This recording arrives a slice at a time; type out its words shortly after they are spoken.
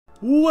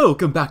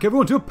Welcome back,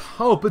 everyone, to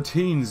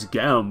Palpatine's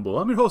Gamble.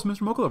 I'm your host,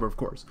 Mr. Mochalover, of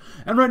course.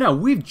 And right now,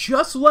 we've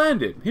just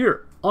landed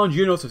here on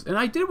Geonosis, and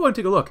I did want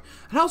to take a look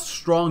at how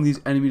strong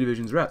these enemy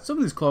divisions are at. Some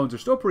of these clones are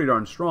still pretty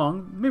darn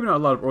strong. Maybe not a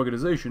lot of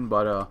organization,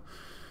 but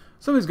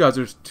some of these guys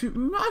are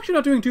actually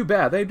not doing too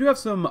bad. They do have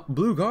some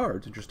blue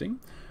guards, interesting.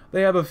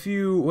 They have a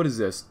few, what is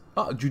this?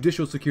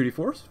 Judicial Security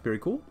Force, very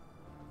cool.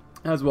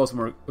 As well as some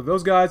more of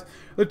those guys.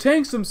 The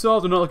tanks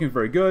themselves are not looking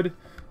very good.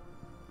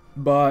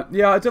 But,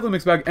 yeah, it's definitely a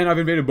mixed bag, and I've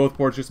invaded both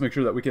ports just to make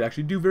sure that we can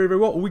actually do very, very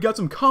well. We got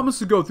some comments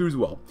to go through as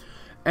well.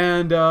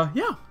 And,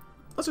 yeah,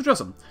 let's address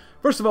them.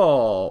 First of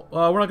all, we're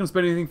not going to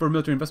spend anything for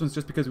military investments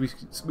just because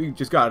we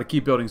just got to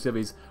keep building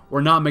civies.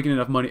 We're not making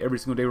enough money every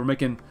single day. We're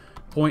making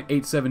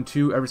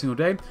 0.872 every single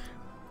day,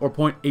 or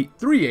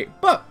 0.838.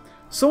 But,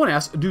 someone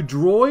asked, do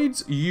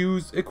droids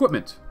use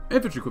equipment,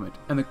 infantry equipment?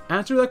 And the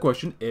answer to that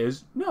question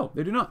is no,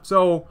 they do not.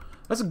 So,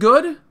 that's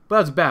good, but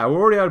that's bad.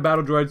 We're already out of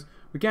battle droids.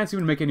 We can't seem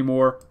to make any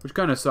more, which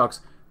kind of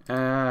sucks.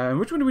 And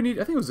which one do we need?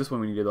 I think it was this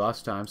one we needed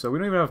last time, so we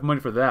don't even have money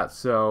for that.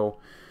 So,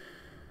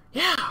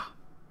 yeah,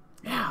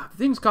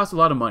 things cost a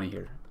lot of money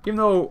here. Even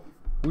though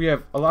we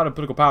have a lot of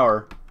political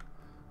power,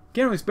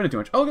 can't really spend it too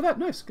much. Oh, look at that!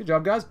 Nice, good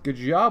job, guys. Good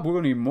job. We're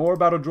gonna need more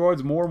battle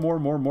droids,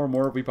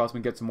 more. If we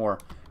possibly get some more.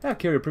 Yeah,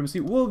 carrier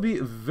primacy will be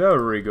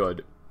very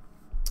good.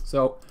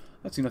 So,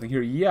 let's see nothing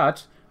here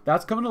yet.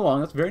 That's coming along.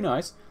 That's very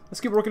nice.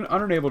 Let's keep working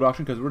on our naval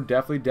doctrine because we're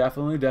definitely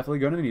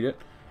going to need it.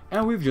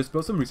 And we've just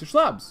built some research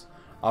labs.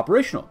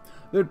 Operational.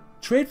 The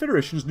Trade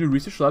Federation's new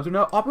research labs are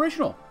now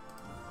operational.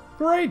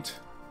 Great.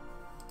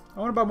 I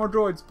want to buy more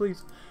droids,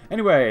 please.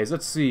 Anyways,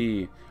 let's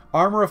see.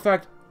 Armor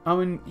effect. I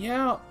mean,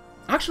 yeah.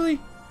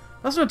 Actually,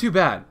 that's not too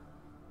bad.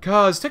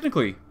 Because,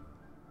 technically,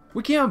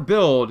 we can't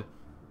build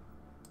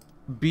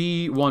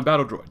B1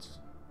 battle droids.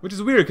 Which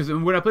is weird, because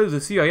when I played with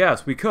the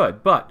CIS, we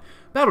could. But,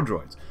 battle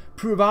droids.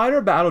 Provide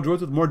our battle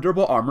droids with more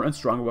durable armor and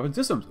stronger weapon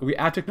systems. We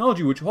add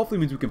technology, which hopefully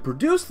means we can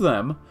produce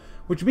them,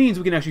 which means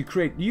we can actually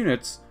create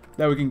units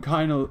that we can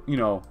kind of, you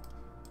know,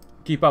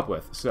 keep up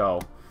with. So,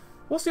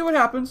 we'll see what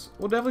happens.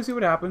 We'll definitely see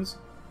what happens.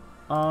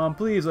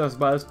 Please let us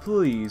buy this.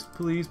 Please.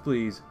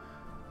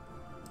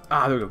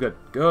 Ah, there we go.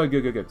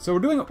 Good. So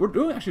we're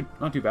doing actually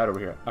not too bad over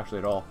here, actually,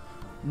 at all.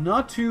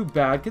 Not too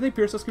bad. Can they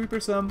pierce us? Can we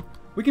pierce them?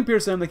 We can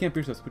pierce them. They can't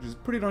pierce us, which is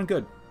pretty darn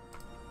good.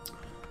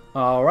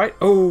 Alright.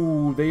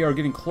 Oh, they are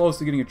getting close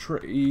to getting a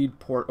trade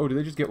port. Oh, did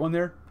they just get one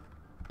there?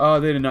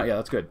 They did not. Yeah,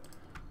 that's good.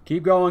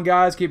 Keep going,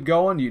 guys. Keep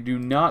going. You do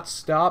not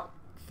stop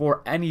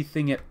for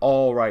anything at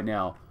all right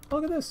now. Oh,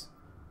 look at this.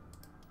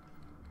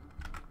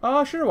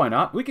 Sure, why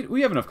not?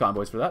 We have enough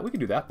convoys for that. We can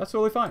do that. That's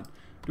totally fine.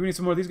 Do we need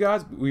some more of these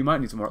guys? We might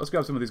need some more. Let's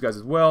grab some of these guys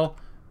as well.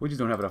 We just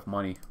don't have enough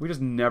money. We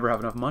just never have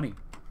enough money.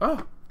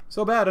 Oh,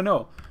 so bad, I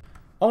know.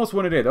 Almost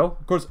one a day, though.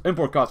 Of course,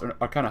 import costs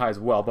are kind of high as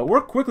well. But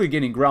we're quickly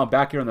gaining ground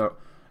back here in the,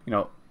 you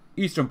know,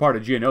 eastern part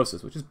of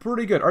Geonosis, which is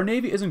pretty good. Our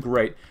navy isn't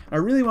great. I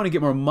really want to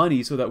get more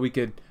money so that we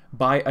could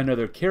buy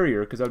another carrier,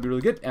 because that would be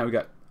really good. And we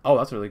got, oh,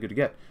 that's really good to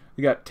get.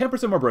 We got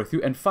 10% more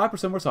breakthrough and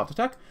 5% more soft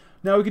attack.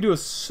 Now we could do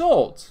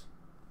assault,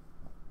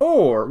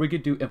 or we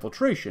could do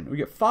infiltration. We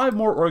get 5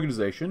 more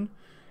organization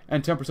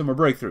and 10% more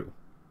breakthrough.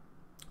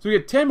 So we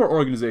get 10 more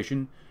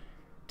organization,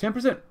 10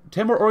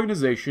 more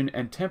organization,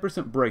 and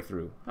 10%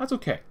 breakthrough. That's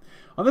okay.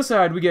 On this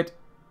side, we get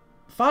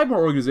 5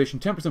 more organization,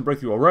 10%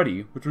 breakthrough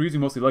already, which we're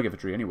using mostly leg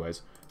infantry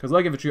anyways. Because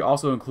leg infantry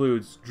also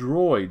includes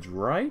droids,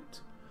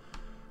 right?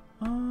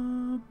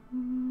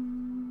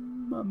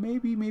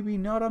 Maybe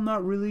not. I'm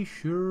not really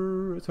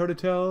sure. It's hard to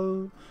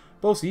tell.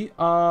 But we'll see.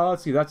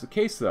 Let's see. That's the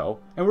case, though.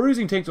 And we're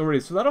using tanks already,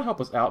 so that'll help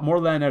us out. More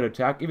land at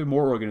attack, even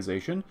more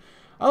organization.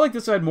 I like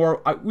this side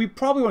more. We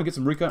probably want to get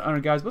some recon on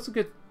our guys, but let's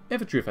get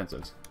infantry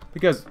offensives.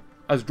 Because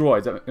as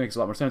droids, that makes a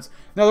lot more sense.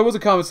 Now, there was a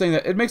comment saying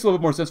that it makes a little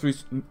bit more sense for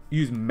us to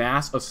use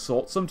mass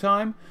assault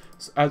sometime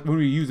when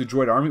we use the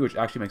droid army, which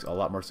actually makes a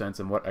lot more sense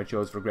than what I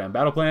chose for Grand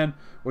Battle Plan,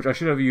 which I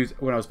should have used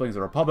when I was playing as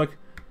the Republic.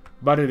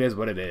 But it is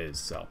what it is,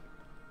 so.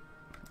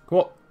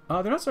 Cool.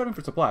 They're not starving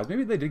for supplies.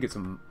 Maybe they did get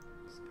some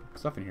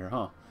stuff in here,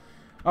 huh?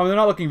 They're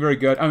not looking very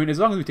good. I mean, as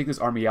long as we take this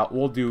army out,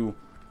 we'll do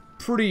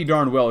pretty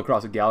darn well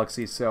across the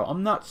galaxy, so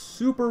I'm not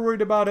super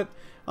worried about it.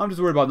 I'm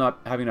just worried about not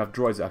having enough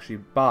droids to actually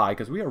buy,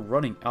 because we are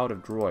running out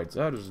of droids.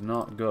 That is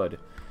not good.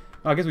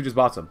 I guess we just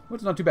bought some,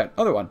 which is not too bad.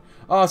 Other one.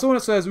 Someone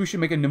says we should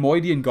make a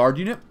Nemoidian guard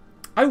unit.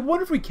 I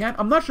wonder if we can.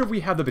 I'm not sure if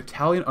we have the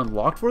battalion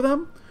unlocked for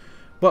them,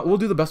 but we'll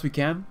do the best we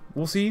can.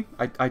 We'll see.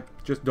 I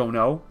just don't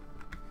know.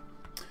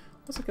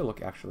 Let's take a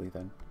look, actually,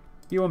 then.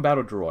 E1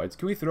 battle droids.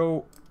 Can we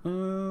throw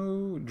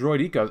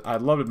droidicas?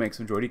 I'd love to make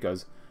some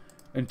droidicas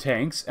and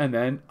tanks, and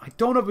then I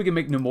don't know if we can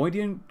make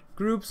Nemoidian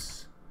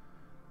groups.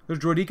 There's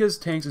droidicas,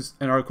 tanks,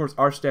 and of course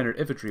our standard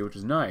infantry, which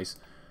is nice.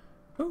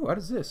 Oh, what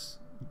is this?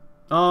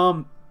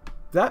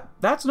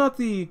 That's not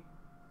the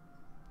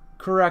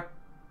correct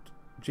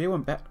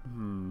J1 bat.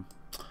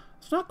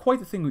 It's not quite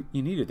the thing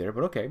you needed there,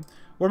 but okay.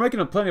 We're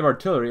making plenty of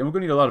artillery, and we're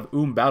going to need a lot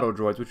of battle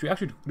droids, which we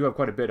actually do have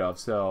quite a bit of,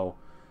 so.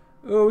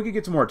 Oh, we could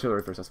get some more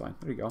artillery first, that's fine.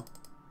 There you go.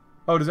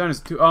 Oh, design is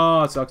too.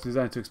 Oh, it sucks.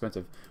 Design is too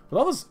expensive. With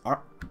all this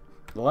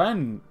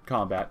land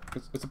combat,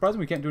 it's surprising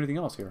we can't do anything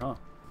else here, huh?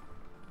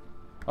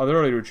 Oh, they're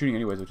already retreating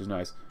anyways, which is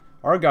nice.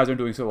 Our guys aren't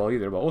doing so well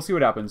either, but we'll see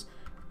what happens.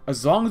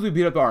 As long as we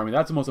beat up the army,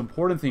 that's the most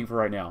important thing for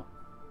right now.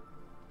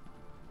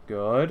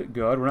 Good,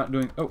 good. We're not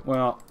doing... Oh,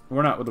 well,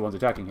 we're not with the ones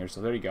attacking here,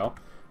 so there you go.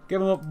 Give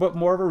them a bit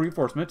more of a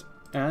reinforcement,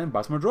 and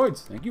buy some more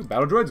droids. Thank you.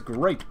 Battle droids,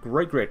 great,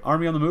 great, great.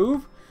 Army on the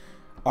move.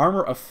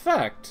 Armor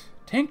effect.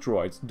 Tank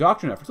droids.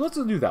 Doctrine efforts. So let's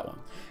do that one.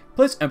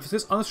 Place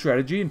emphasis on the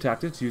strategy and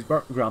tactics used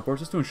by ground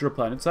forces to ensure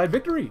planet-side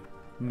victory.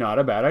 Not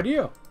a bad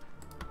idea.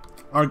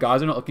 Our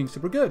guys are not looking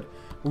super good.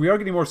 But we are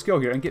getting more skill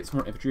here and get some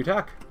more infantry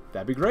attack.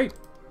 That'd be great.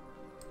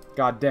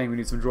 God dang, we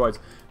need some droids.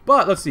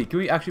 But, let's see. Can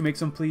we actually make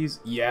some, please?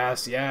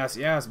 Yes, yes,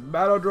 yes.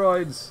 Battle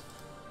droids.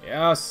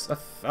 Yes,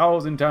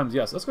 1,000 times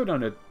yes. Let's go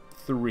down to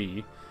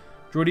 3.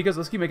 Droidicas,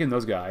 let's keep making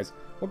those guys.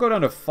 We'll go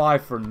down to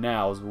 5 for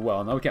now as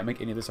well. Now we can't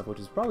make any of this stuff, which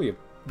is probably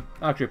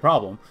actually a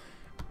problem.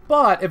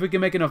 But, if we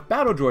can make enough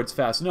battle droids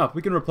fast enough,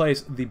 we can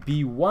replace the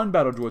B1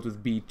 battle droids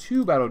with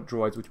B2 battle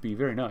droids, which would be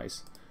very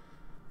nice.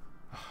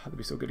 That'd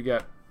be so good to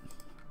get.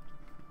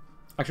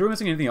 Actually, are we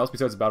missing anything else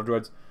besides the battle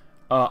droids?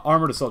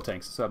 Armored assault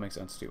tanks, so that makes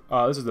sense too.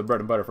 This is the bread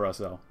and butter for us,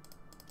 though.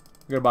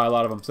 We gotta buy a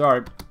lot of them,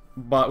 sorry.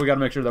 But we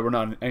gotta make sure that we're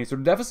not in any sort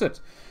of deficit.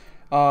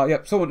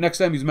 Yep, so next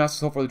time, use mass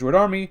assault for the droid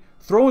army.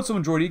 Throw in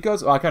some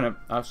droidicas.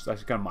 That's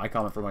actually kind of my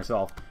comment for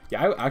myself.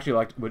 Yeah, I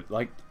actually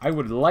I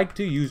would like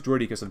to use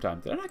droidicas sometime.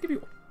 Did I not give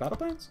you battle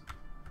plans?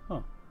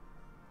 Oh,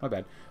 my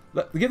bad.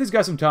 Give these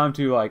guys some time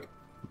to, like,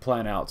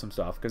 plan out some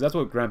stuff, because that's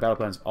what Grand Battle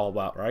Plan is all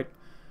about, right?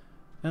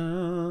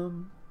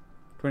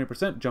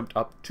 20% jumped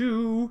up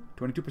to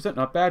 22%.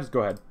 Not bad. Just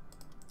go ahead.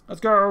 Let's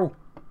go.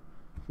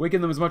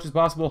 Weaken them as much as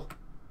possible.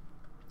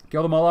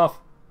 Kill them all off.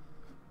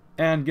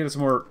 And get us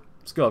some more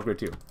skill upgrade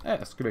too.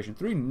 Excavation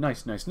 3.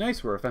 Nice, nice,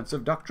 nice. We're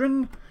offensive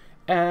doctrine.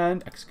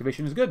 And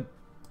excavation is good.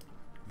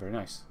 Very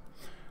nice.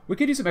 We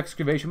could use some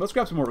excavation. Let's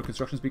grab some more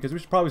reconstructions because we're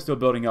probably still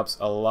building up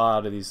a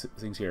lot of these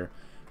things here.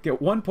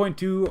 Get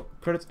 1.2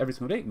 credits every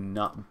single day.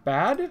 Not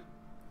bad.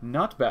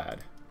 Not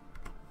bad.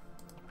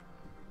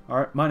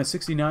 Alright, minus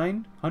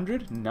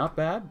 6,900. Not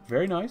bad.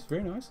 Very nice,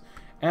 very nice.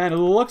 And it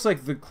looks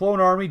like the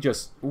clone army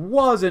just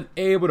wasn't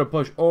able to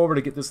push over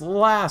to get this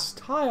last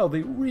tile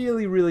they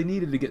really, really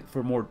needed to get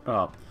for more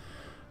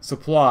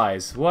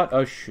supplies. What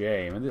a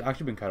shame. And it's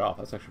actually been cut off.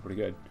 That's actually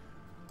pretty good.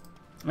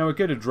 Now, we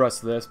could address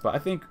this, but I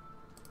think...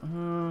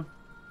 a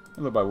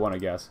little by one, I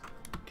guess.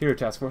 Carrier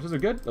task forces are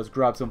good. Let's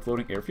grab some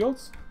floating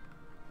airfields.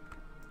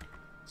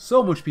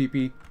 So much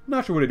PP.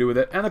 Not sure what to do with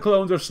it. And the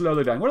clones are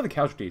slowly dying. What are the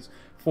casualties?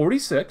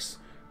 46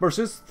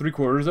 versus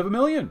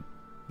 750,000.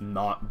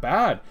 Not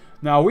bad.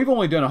 Now, we've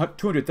only done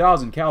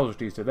 200,000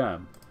 casualties to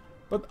them.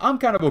 But I'm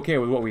kind of okay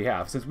with what we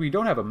have, since we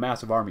don't have a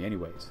massive army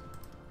anyways.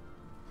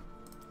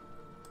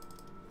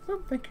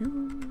 Oh, thank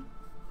you.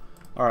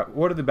 Alright,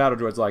 what are the battle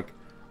droids like?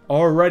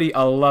 Already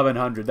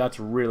 1,100. That's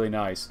really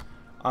nice.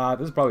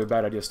 This is probably a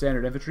bad idea.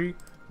 Standard infantry.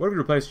 What if we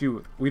replace you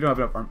with... We don't have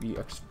enough army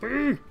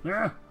XP.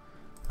 Yeah.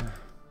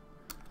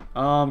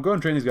 Go ahead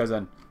and train these guys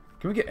then.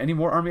 Can we get any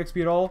more army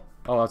XP at all?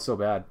 Oh, that's so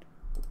bad.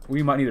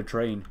 We might need to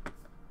train.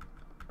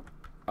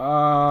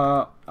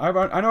 I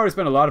know I already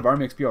spent a lot of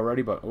army XP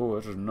already, but oh,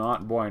 this is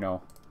not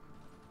bueno.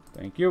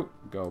 Thank you.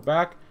 Go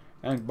back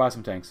and buy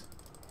some tanks.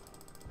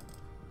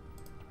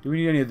 Do we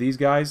need any of these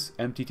guys?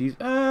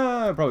 MTTs?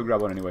 I'll probably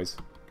grab one anyways,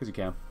 because you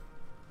can.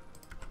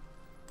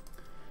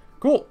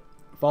 Cool.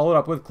 Followed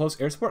up with close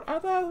air support.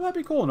 That'd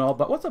be cool and all,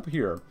 but what's up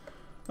here?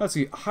 Let's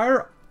see.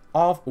 Hire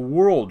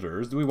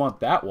off-worlders. Do we want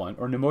that one?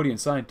 Or Nemodian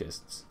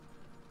scientists?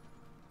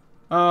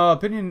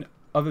 Opinion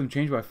of them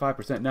changed by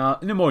 5%. Now,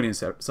 Nemodian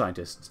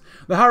scientists.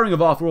 The hiring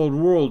of off-world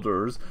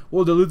worlders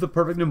will dilute the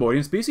perfect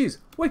Nemodian species.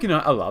 We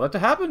cannot allow that to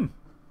happen.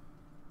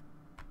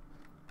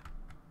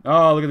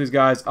 Oh, look at these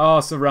guys. Oh,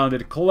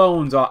 surrounded.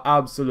 Clones are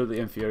absolutely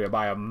inferior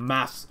by a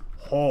mass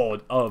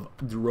horde of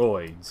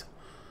droids.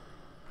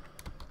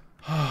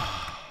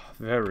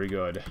 Very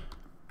good.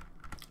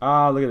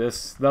 Look at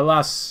this. The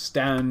last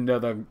stand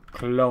of the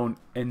clone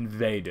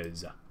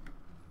invaders.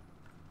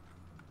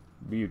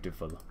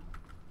 Beautiful.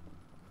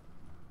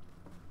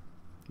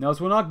 Now,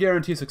 this will not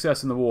guarantee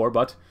success in the war,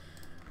 but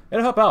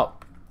it'll help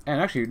out. And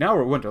actually, now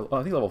we're went to,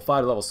 I think, level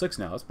 5 to level 6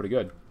 now. That's pretty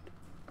good.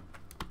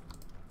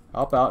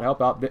 Help out,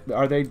 help out.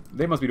 Are they...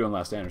 They must be doing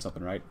last stand or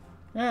something, right?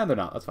 Yeah, they're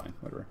not. That's fine.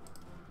 Whatever.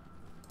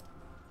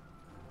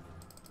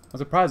 I'm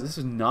surprised this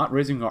is not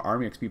raising our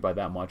army XP by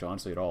that much,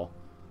 honestly, at all.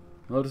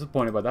 I'm a little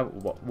disappointed by that.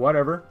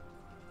 Whatever.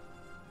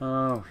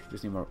 Oh, we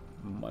just need more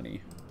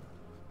money.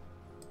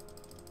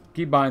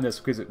 Keep buying this,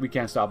 because we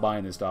can't stop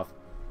buying this stuff.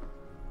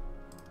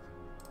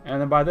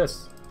 And then buy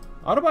this.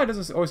 Autobuy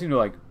doesn't always seem to,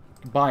 like,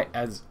 buy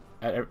as...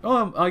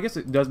 oh, I guess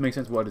it does make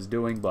sense what it's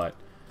doing, but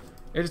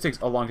it just takes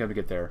a long time to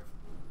get there.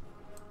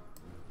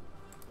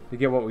 To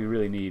get what we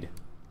really need.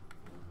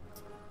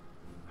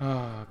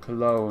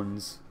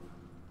 Clones.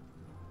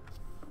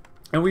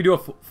 And we do a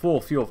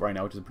full fuel right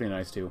now, which is pretty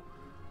nice, too.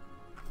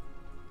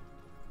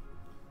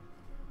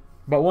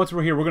 But once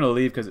we're here, we're going to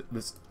leave because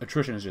this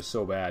attrition is just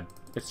so bad.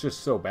 It's just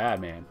so bad,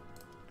 man.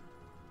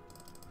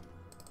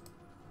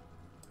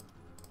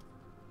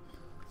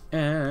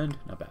 And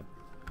not bad.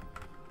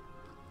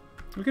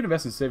 We could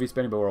invest in civvy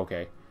spending, but we're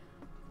okay.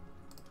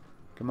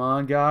 Come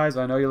on, guys.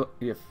 I know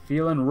you're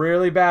feeling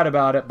really bad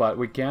about it, but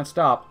we can't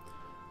stop.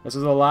 This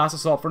is the last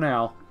assault for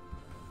now.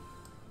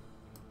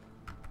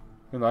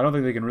 I don't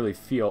think they can really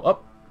feel. Oh,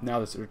 now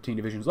there's 13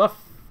 divisions left.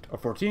 Or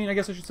 14, I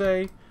guess I should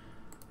say.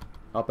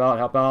 Help out,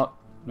 help out.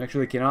 Make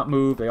sure they cannot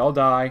move. They all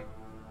die.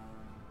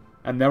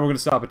 And then we're going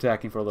to stop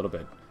attacking for a little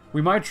bit.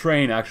 We might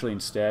train, actually,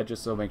 instead,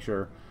 just so make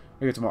sure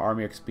we get some more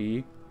army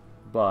XP.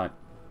 But,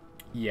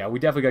 yeah, we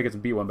definitely got to get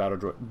some B1 battle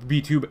droids.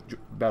 B2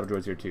 battle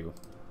droids here, too.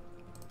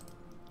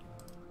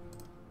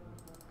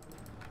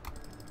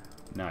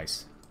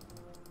 Nice.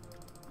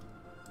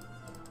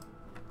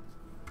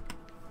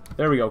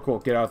 There we go. Cool.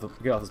 Get off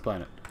this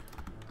planet.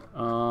 Head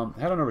on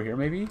over here,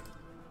 maybe.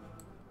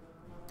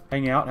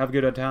 Hang out. Have a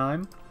good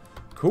time.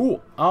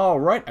 Cool. All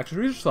right. Extra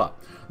research slot.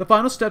 The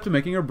final step to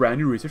making our brand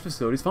new research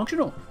facilities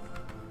functional.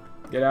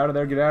 Get out of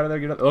there. Get out of there.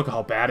 Get out. Look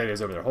how bad it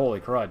is over there. Holy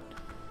crud.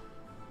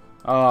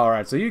 All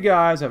right. So you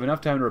guys have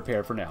enough time to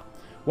repair for now.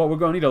 Well, we're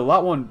going to need a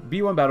lot one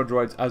B1 battle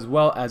droids as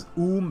well as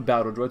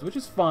battle droids, which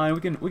is fine.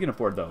 We can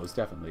afford those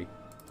definitely.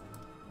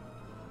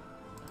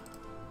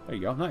 There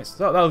you go. Nice.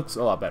 So that looks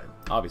a lot better,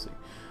 obviously.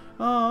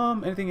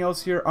 Anything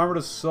else here? Armored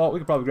assault. We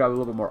could probably grab a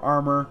little bit more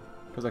armor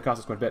because that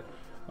costs us quite a bit.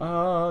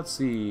 Let's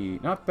see.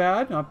 Not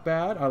bad, not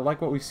bad. I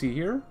like what we see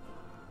here.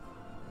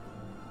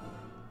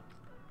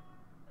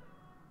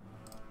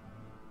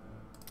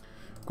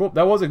 Cool.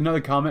 That was another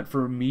comment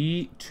for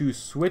me to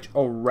switch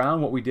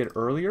around what we did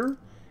earlier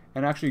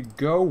and actually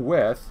go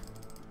with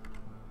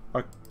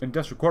our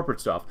industrial corporate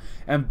stuff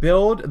and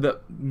build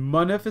the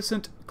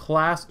Munificent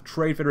class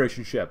Trade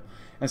Federation ship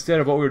instead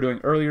of what we were doing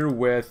earlier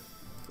with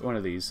one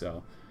of these.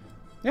 So,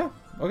 yeah.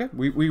 Okay.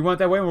 We went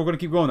that way and we're going to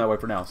keep going that way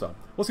for now. So,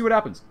 we'll see what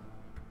happens.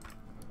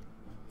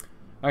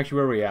 Actually,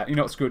 where are we at? You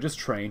know, screw it. Just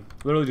train.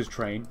 Literally just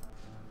train.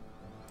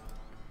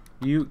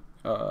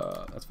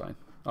 That's fine.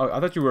 Oh,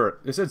 I thought you were...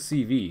 It said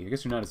CV. I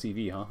guess you're not a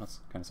CV, huh? That's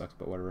kind of sucks,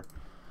 but whatever.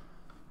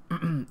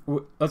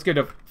 Let's get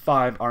to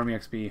 5 Army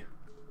XP.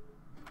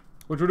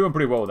 Which we're doing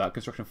pretty well with that.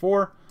 Construction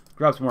 4.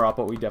 Grab some more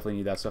output. We definitely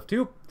need that stuff,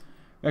 too.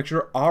 Make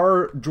sure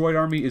our droid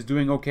army is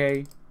doing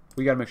okay.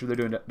 We gotta make sure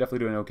they're definitely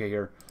doing okay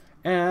here.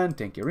 And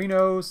thank you,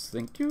 Renos.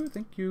 Thank you,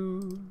 thank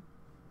you.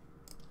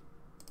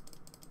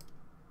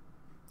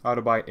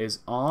 Auto buy is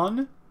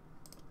on.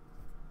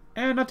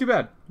 And not too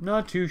bad.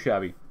 Not too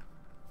shabby.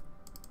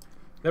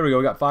 There we go.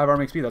 We got 5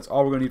 Army XP. That's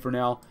all we're going to need for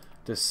now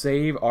to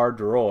save our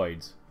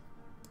droids.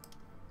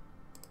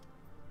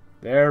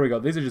 There we go.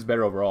 These are just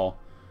better overall.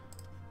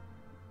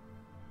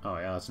 Oh,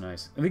 yeah, that's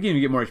nice. I think you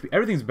even get more HP.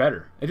 Everything's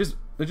better. They're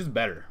just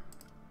better.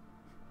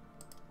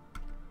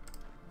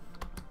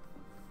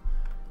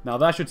 Now,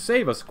 that should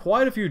save us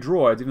quite a few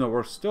droids, even though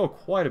we're still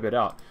quite a bit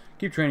out.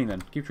 Keep training,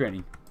 then. Keep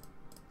training.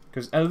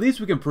 Because at least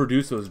we can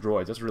produce those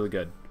droids. That's really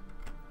good.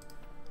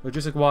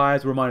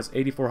 Logistic-wise, we're minus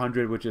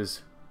 8,400, which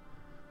is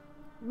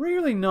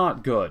really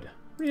not good.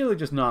 Really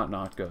just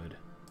not good.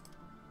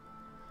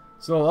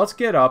 So let's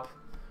get up.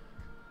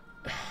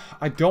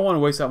 I don't want to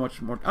waste that much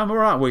more. I mean,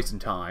 we're not wasting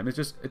time. It's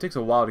just, it takes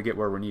a while to get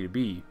where we need to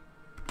be.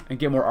 And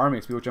get more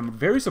Army XP, which I'm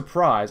very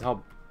surprised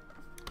how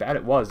bad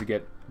it was to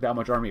get that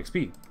much Army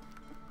XP.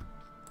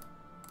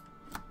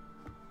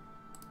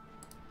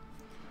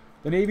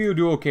 The Navy will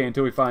do okay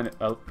until we find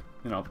a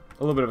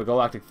little bit of a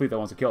galactic fleet that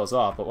wants to kill us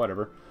off, but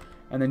whatever.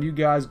 And then you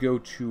guys go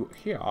to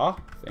here.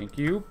 Thank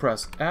you.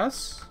 Press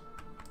S.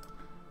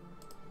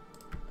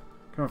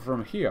 Come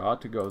from here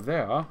to go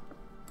there.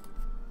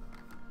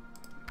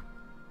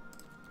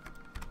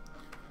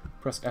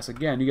 Press S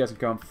again. You guys can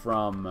come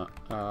from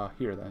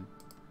here then.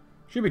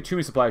 Shouldn't be too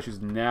many supply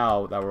issues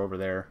now that we're over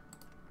there.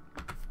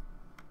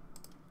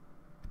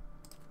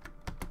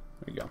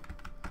 There you go.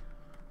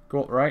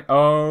 Cool, right?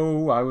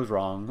 Oh, I was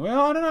wrong.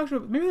 Well, I don't know,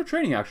 actually. Maybe they're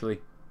training,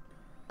 actually.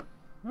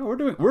 No, we're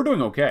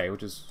doing okay,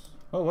 which is...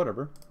 Oh,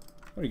 whatever.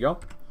 There you go.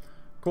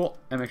 Cool.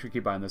 And make sure you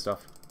keep buying this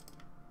stuff.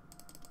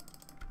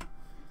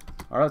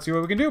 Alright, let's see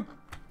what we can do.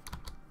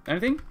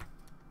 Anything?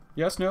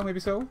 Yes, no, maybe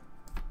so?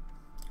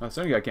 Oh,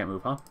 so you guy can't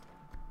move, huh?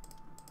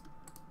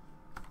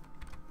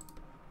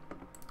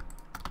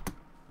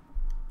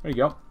 There you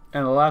go.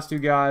 And the last 2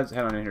 guys,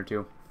 head on in here,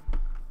 too.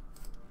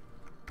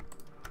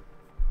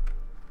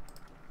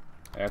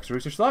 Extra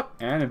research slot,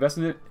 and invest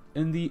in it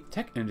in the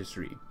tech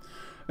industry.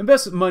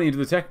 Invest money into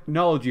the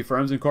technology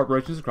firms and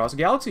corporations across the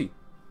galaxy.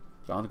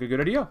 Sounds like a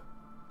good idea.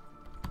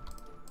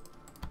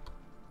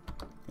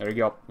 There you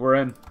go. We're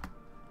in.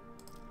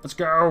 Let's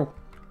go.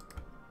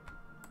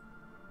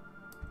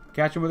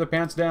 Catch him with their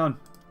pants down.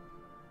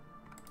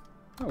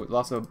 Oh, we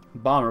lost a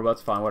bomber, but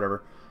that's fine.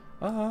 Whatever.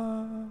 Where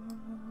are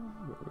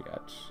we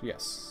at?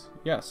 Yes.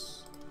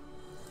 Yes.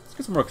 Let's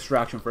get some more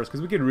extraction first,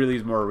 because we can really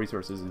use more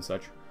resources and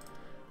such.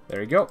 There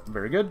you go.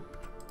 Very good.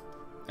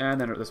 And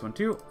then this one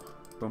too.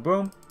 Boom,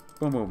 boom.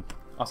 Boom, boom.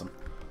 Awesome.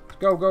 Let's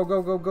go, go,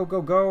 go, go, go,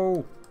 go,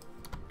 go.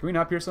 Can we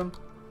not pierce them?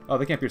 Oh,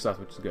 they can't pierce us,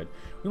 which is good.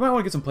 We might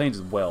want to get some planes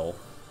as well.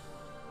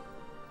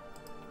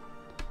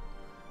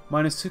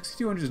 Minus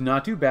 6,200 is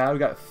not too bad. We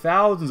got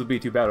thousands of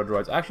B2 battle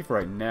droids. Actually, for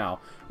right now.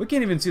 We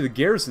can't even see the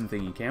garrison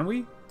thingy, can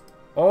we?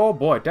 Oh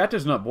boy, that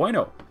is not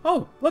bueno.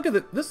 Oh, look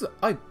at this.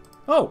 I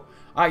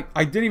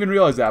didn't even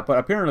realize that, but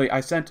apparently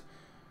I sent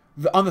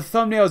on the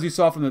thumbnails you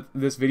saw from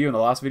this video and the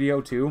last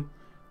video too.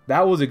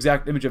 That was the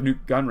exact image of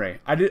Newt Gunray.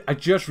 I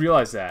just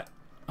realized that.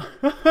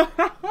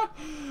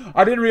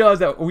 I didn't realize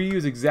that we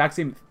use exact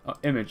same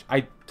image.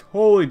 I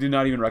totally did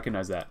not even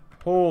recognize that.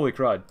 Holy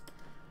crud!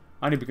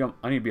 I need to be a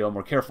little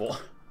more careful.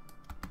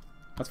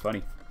 That's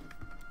funny.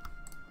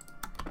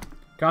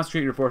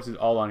 Concentrate your forces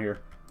all on here.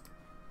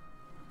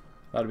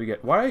 That'll be good.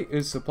 Why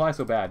is supply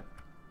so bad?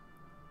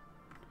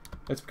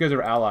 It's because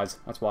they're allies.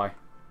 That's why.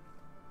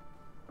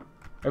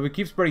 If we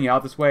keep spreading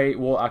out this way,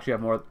 we'll actually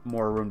have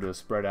more room to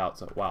spread out.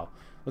 So, wow.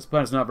 This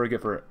plan is not very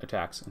good for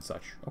attacks and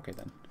such. Okay,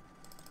 then.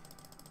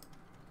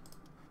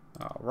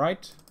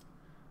 Alright.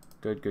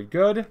 Good, good,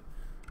 good.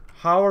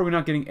 How are we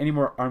not getting any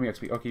more army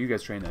XP? Okay, you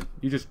guys train then.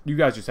 You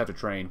guys just have to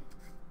train.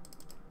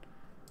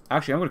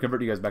 Actually, I'm going to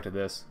convert you guys back to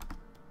this.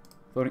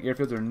 Floating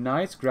airfields are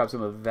nice. Grab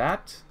some of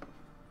that.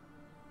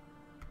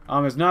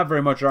 It's not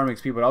very much army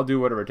XP, but I'll do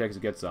whatever it takes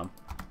to get some.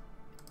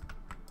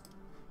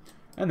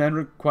 And then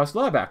request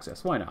lab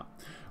access. Why not?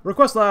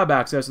 Request lab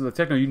access to the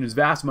Techno Union's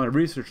vast amount of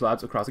research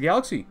labs across the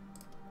galaxy.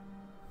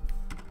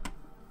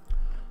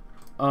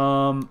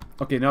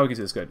 Okay, now we can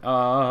see this good.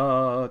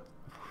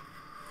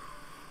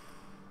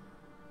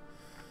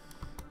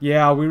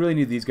 Yeah, we really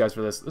need these guys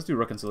for this. Let's do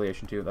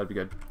reconciliation too. That'd be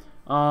good.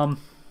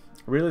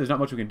 Really, there's not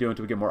much we can do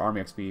until we get more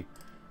army XP.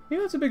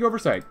 Maybe that's a big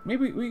oversight.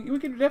 Maybe we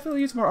could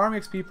definitely use more army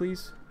XP,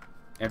 please.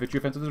 Infantry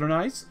offensives are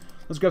nice.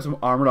 Let's grab some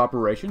armored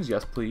operations.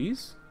 Yes,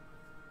 please.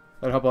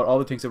 That'll help out all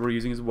the tanks that we're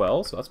using as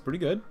well, so that's pretty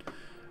good.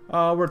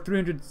 We're at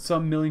 300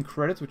 some million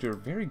credits, which are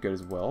very good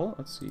as well.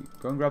 Let's see.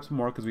 Go and grab some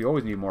more, because we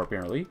always need more,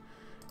 apparently.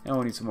 And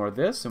we need some more of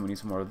this, and we need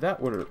some more of that.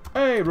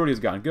 Hey,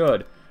 Rhodio's gone.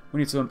 Good. We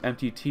need some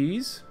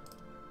MTTs.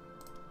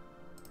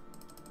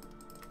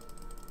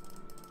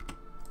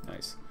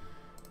 Nice.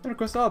 And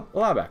request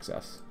lab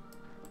access.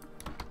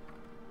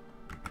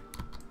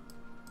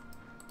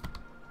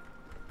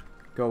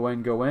 Go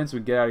in, so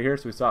we get out of here,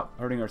 so we stop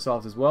hurting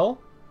ourselves as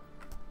well.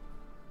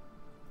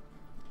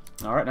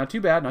 Alright, not too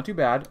bad, not too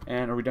bad.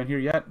 And are we done here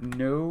yet?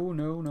 No,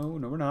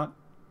 we're not.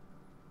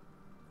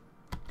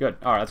 Good.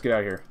 Alright, let's get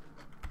out of here.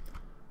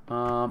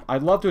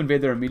 I'd love to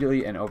invade there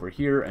immediately and over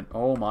here, and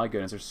oh my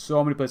goodness, there's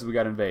so many places we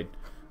gotta invade.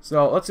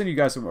 So, let's send you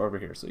guys somewhere over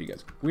here. So,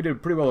 we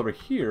did pretty well over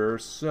here,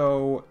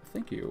 so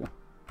thank you.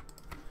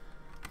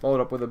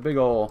 Followed up with a big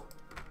ol'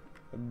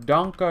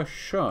 Danke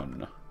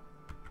schön.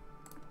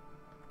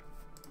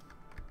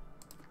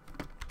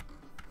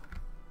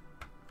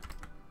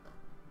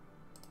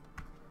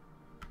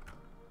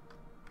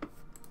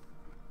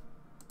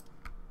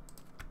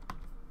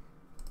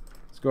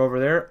 Go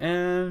over there,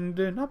 and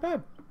not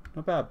bad.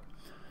 Not bad.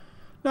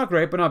 Not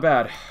great, but not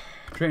bad.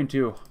 Train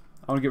 2.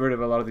 I want to get rid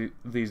of a lot of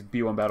these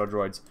B1 battle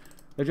droids.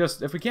 They're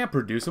just, if we can't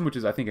produce them, which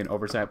is, I think, an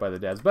oversight by the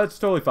devs, but it's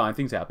totally fine.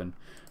 Things happen.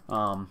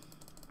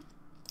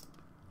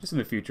 Just in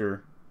the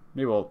future,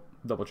 maybe we'll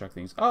double check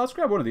things. Oh, let's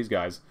grab one of these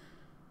guys.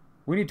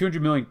 We need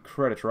 200 million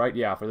credits, right?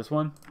 Yeah, for this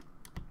one.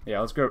 Yeah,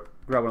 let's grab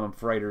one of them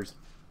freighters.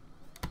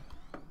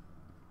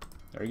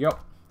 There you go.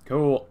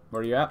 Cool.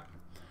 Where are you at?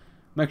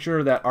 Make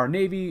sure that our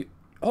Navy...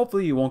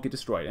 hopefully you won't get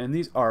destroyed. And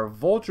these are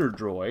vulture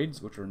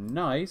droids, which are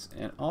nice,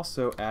 and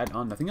also add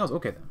on nothing else.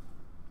 Okay, then.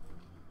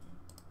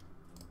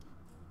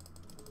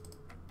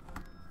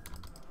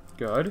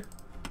 Good.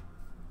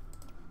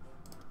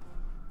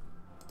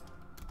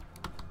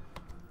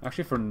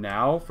 Actually, for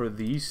now, for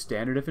these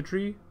standard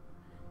infantry,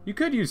 you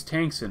could use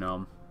tanks in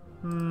them.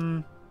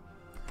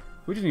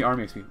 We just need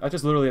army XP.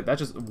 That's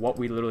just what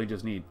we literally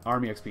just need.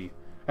 Army XP.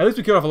 At least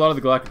we killed off a lot of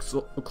the galactic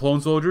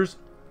clone soldiers.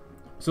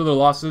 So their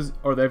losses,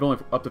 or they've only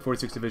up to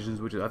 46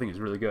 divisions, which I think is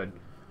really good.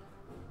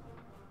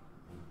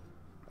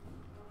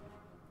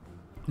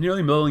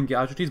 Nearly a million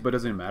casualties, but it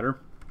doesn't even matter.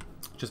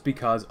 Just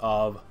because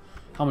of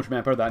how much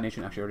manpower that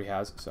nation actually already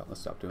has. So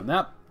let's stop doing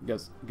that.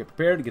 Get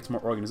prepared, get some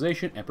more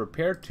organization, and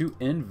prepare to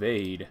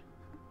invade.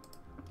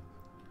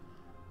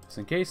 Just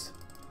in case.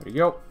 There you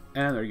go.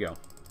 And there you go.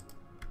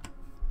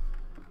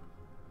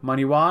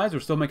 Money-wise,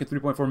 we're still making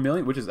 3.4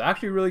 million, which is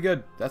actually really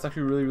good. That's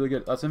actually really, really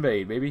good. Let's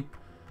invade, baby.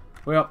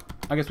 Well,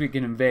 I guess we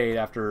can invade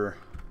after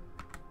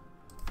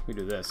we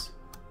do this.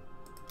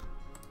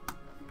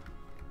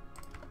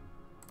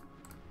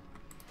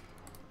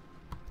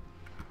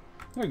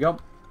 There you go.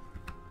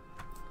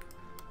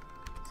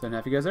 Send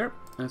half you guys there.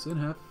 And send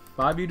half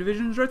 5 U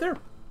divisions right there.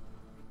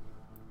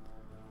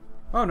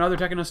 Oh, now they're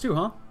attacking us too,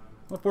 huh?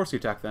 We'll force the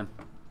attack then.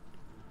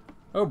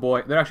 Oh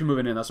boy, they're actually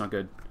moving in. That's not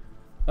good.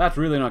 That's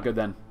really not good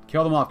then.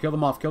 Kill them off, kill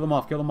them off, kill them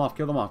off, kill them off,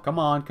 kill them off. Come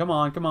on, come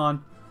on, come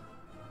on.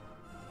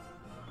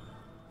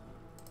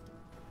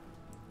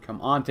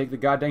 Come on, take the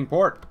goddamn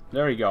port.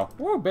 There you go.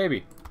 Woo,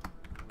 baby.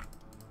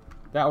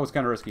 That was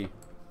kind of risky.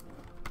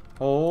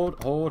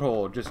 Hold, hold,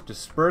 hold. Just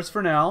disperse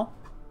for now.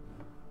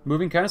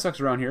 Moving kind of sucks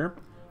around here.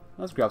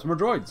 Let's grab some more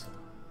droids.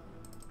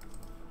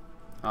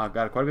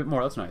 Got quite a bit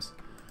more. That's nice.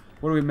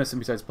 What are we missing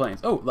besides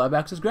planes? Oh, lab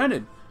access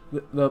granted.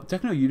 The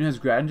Techno Union has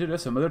granted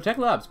us some of their tech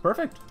labs.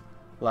 Perfect.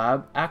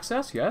 Lab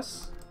access,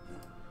 yes.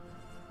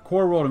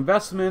 Core world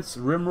investments,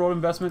 rim world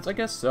investments, I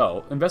guess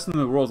so. Invest in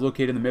the worlds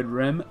located in the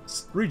mid-rim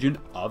region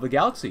of the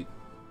galaxy.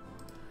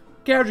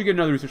 Casually get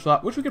another research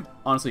slot, which we could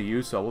honestly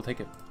use, so we'll take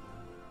it.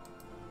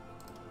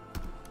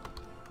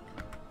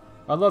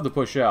 I'd love to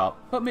push out,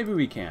 but maybe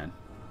we can.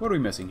 What are we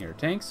missing here?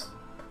 Tanks?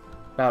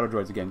 Battle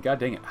droids again. God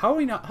dang it. How are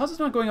we not? How's this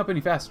not going up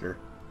any faster?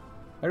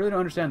 I really don't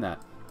understand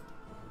that.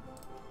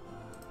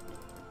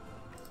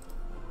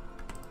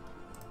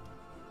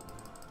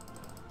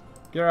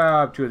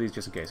 Grab 2 of these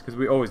just in case, because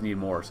we always need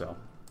more, so.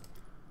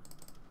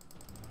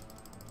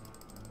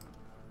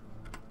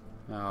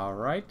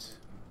 Alright.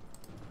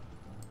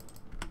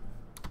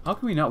 How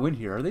can we not win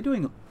here? Are they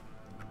doing...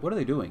 What are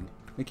they doing?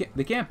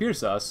 They can't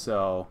pierce us,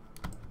 so...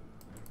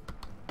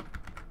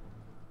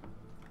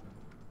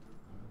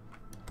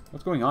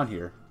 What's going on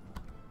here?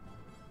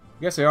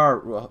 I guess they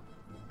are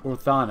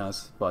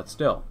Orthanas, but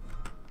still.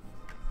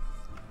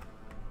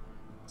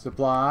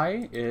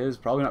 Supply is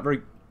probably not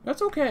very...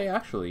 That's okay,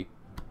 actually.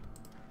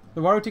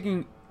 Then why are we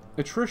taking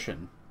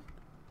attrition?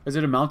 Is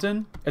it a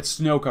mountain? It's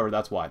snow covered,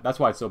 that's why. That's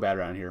why it's so bad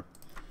around here.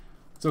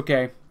 It's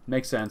okay.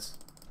 Makes sense.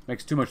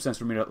 Makes too much sense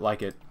for me to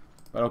like it.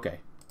 But okay.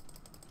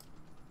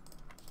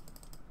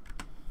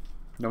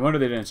 No wonder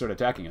they didn't start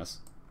attacking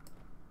us.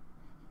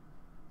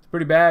 It's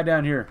pretty bad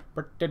down here.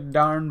 Pretty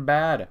darn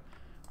bad.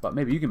 But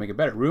maybe you can make it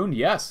better. Rune?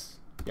 Yes.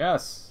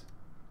 Yes.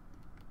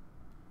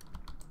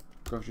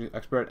 Grocery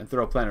expert and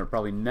thorough planner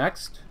probably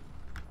next.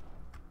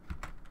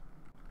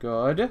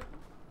 Good.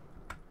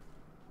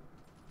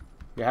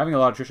 Yeah, having a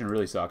lot of attrition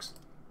really sucks.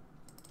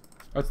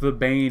 That's the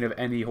bane of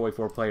any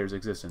Hoi4 player's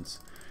existence.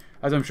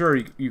 As I'm sure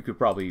you could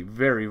probably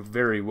very,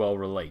 very well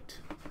relate.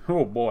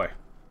 Oh boy.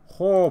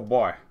 Oh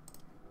boy.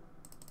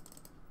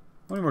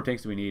 How many more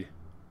tanks do we need?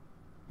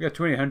 We got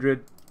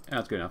 2,800.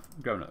 That's good enough.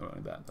 Grab another one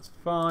of that. That's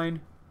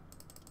fine.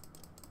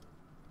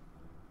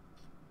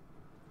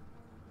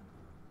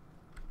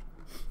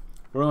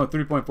 We're only at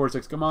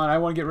 3.46. Come on, I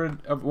want to get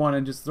rid of one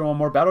and just throw on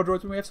more battle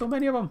droids when we have so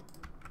many of them.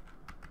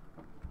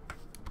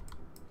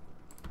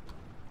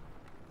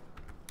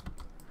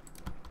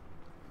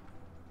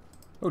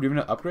 Oh, do you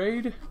have an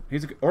upgrade?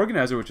 He's an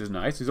organizer, which is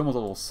nice. He's almost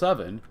level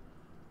 7.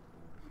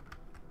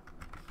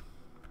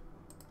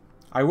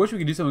 I wish we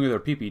could do something with our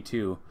PP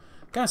too.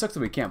 Kind of sucks that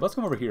we can't. But let's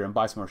come over here and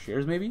buy some more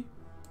shares, maybe.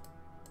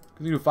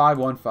 Because we do 5,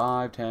 1,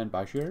 5, 10,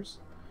 buy shares.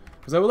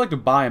 Because I would like to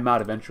buy them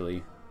out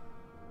eventually.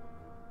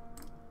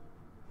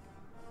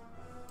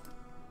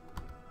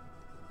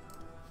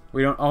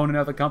 We don't own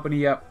another company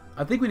yet.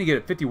 I think we need to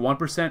get it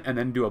 51% and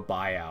then do a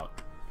buyout.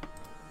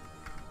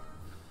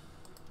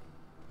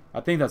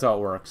 I think that's how it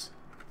works.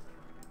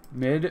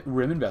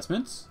 Mid-rim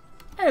investments.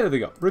 Hey, there they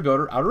go. Rebuild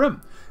our outer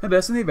rim.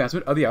 Invest in the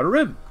advancement of the outer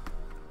rim.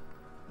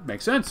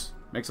 Makes sense.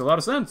 Makes a lot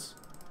of sense.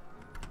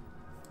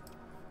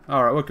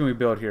 Alright, what can we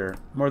build here?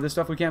 More of this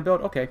stuff we can't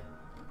build? Okay.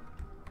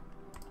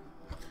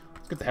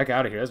 Let's get the heck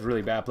out of here. That's a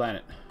really bad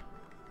planet.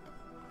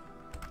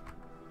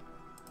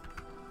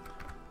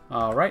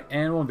 Alright,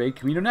 and we'll invade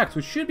Camino next,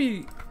 which should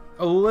be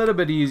a little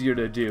bit easier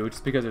to do,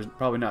 just because there's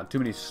probably not too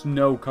many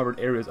snow-covered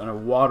areas on a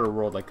water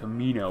world like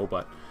Camino,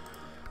 but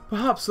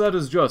perhaps that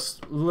is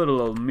just little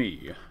old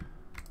me.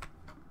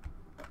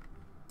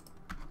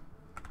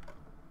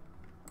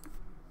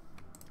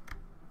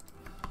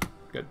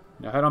 Good.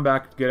 Now head on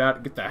back,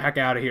 get the heck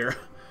out of here.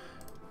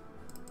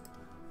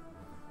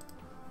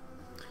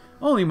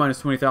 Only minus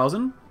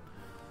 20,000.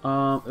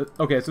 Okay,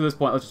 so at this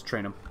point, let's just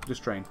train them.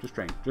 Just train.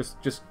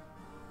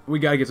 We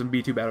gotta get some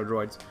B2 battle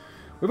droids.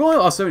 We've only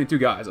lost 72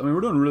 guys. I mean,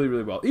 we're doing really,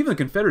 really well. Even the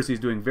Confederacy is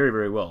doing very,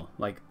 very well.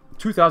 Like,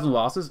 2,000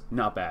 losses,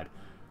 not bad.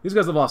 These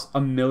guys have lost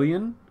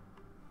 1,000,000.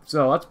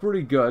 So, that's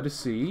pretty good to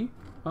see.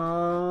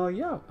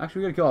 Yeah.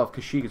 Actually, we gotta kill off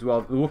Kashyyyk as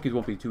well. The Wookiees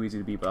won't be too easy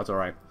to beat, but that's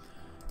alright.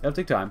 That'll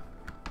take time.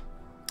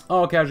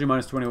 Oh, casualty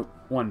minus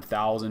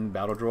 21,000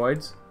 battle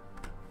droids.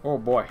 Oh,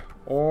 boy.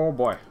 Oh,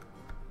 boy.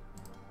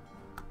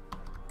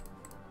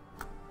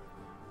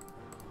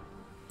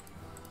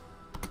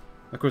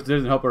 Of course, it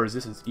doesn't help our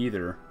resistance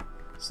either.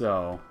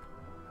 So,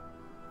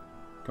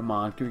 come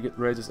on, can we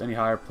raise this any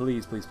higher?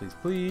 Please, please, please,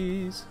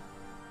 please.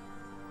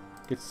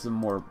 Get some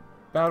more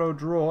battle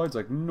droids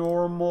like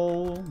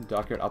normal.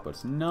 Dockyard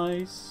output's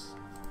nice.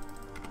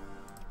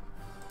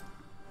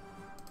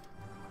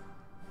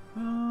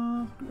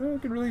 We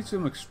could really use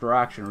some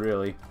extraction,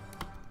 really.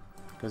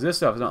 Because this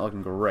stuff is not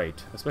looking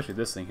great. Especially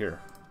this thing here.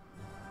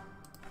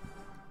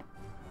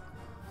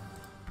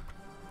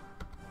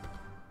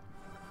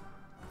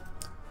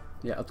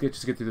 Yeah, let's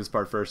just get through this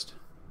part first.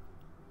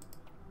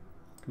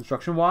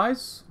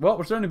 Construction-wise, well,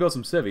 we're starting to build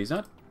some civvies.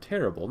 Not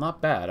terrible.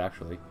 Not bad,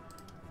 actually.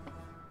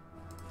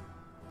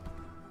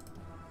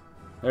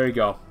 There you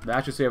go.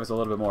 That should save us a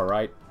little bit more,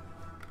 right?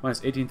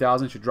 Minus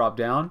 18,000 should drop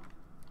down.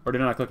 Or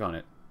did I not click on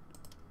it?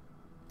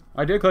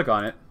 I did click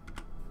on it.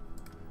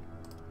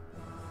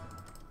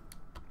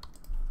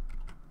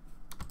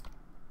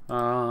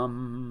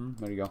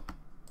 There you go.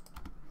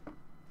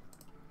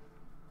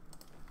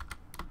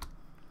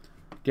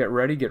 Get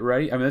ready, get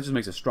ready. I mean, that just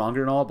makes it stronger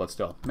and all, but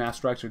still. Mass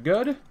strikes are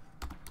good.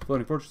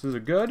 Floating fortresses are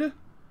good.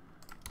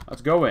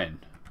 Let's go in.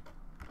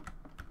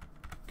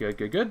 Good,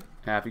 good, good.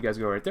 Half you guys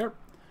go right there.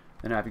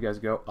 Then half you guys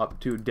go up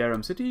to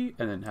Durham City.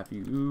 And then half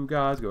you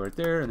guys go right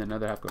there. And then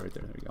another half go right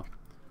there. There you go.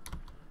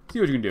 See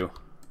what you can do.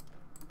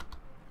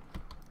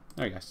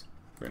 Alright, guys.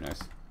 Very nice.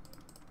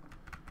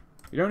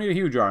 You don't need a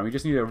huge army. You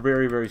just need a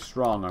very, very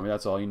strong army.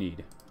 That's all you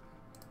need.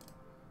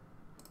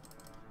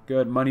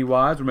 Good.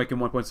 Money-wise, we're making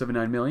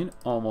 1.79 million.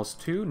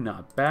 Almost 2.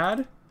 Not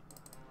bad.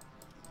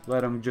 Let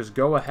them just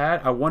go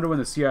ahead. I wonder when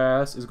the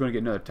CIS is going to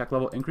get another tech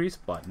level increase,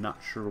 but not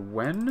sure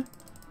when.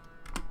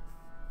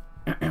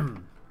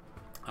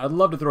 I'd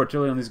love to throw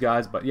artillery on these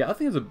guys, but yeah, I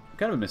think it's a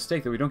kind of a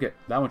mistake that we don't get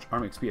that much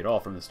army XP at all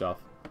from this stuff.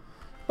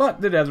 But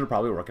the devs are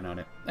probably working on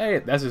it. Hey,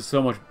 this is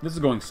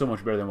going so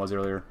much better than it was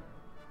earlier.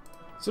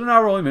 So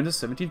now we're only into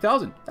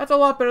 17,000. That's a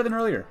lot better than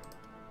earlier.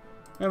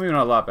 I mean,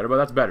 not a lot better, but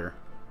that's better.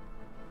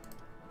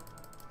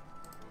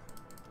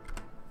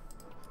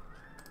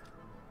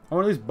 I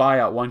want to at least buy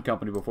out one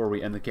company before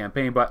we end the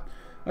campaign, but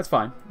that's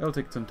fine. It'll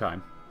take some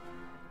time.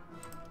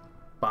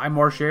 Buy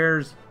more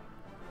shares.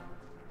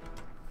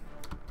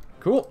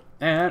 Cool.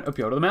 And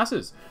appeal to the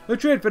masses. The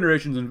Trade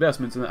Federation's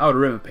investments in the Outer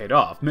Rim have paid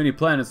off. Many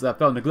planets that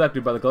felt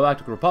neglected by the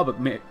Galactic Republic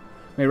may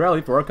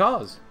rally for our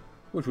cause,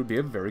 which would be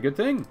a very good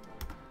thing.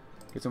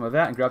 Get some of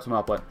that and grab some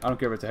output. I don't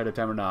care if it's ahead of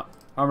time or not.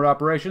 Armored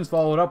operations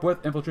followed up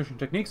with infiltration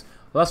techniques.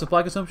 Less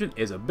supply consumption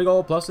is a big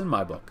old plus in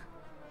my book.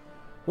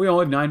 We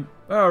only have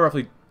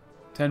roughly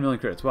 10 million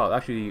credits. Wow,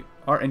 actually,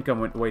 our income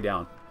went way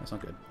down. That's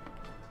not good.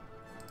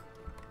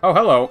 Oh,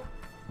 hello.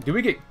 Did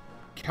we get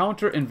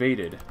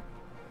counter-invaded?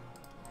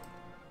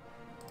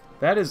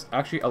 That is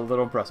actually a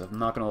little impressive, I'm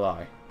not going to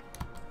lie.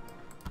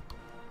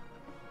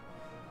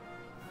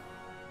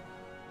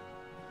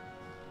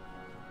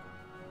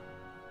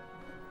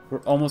 We're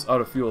almost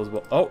out of fuel as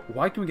well. Oh,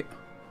 why can we get...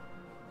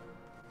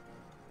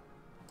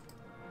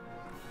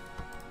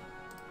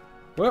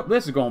 Well,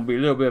 this is going to be a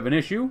little bit of an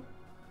issue.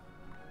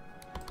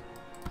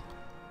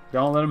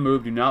 Don't let them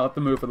move. Do not let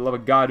them move. For the love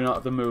of God, do not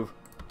let them move.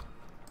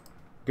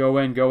 Go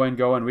in, go in,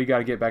 go in. We got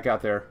to get back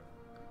out there.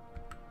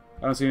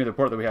 I don't see any of the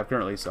port that we have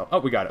currently, so... Oh,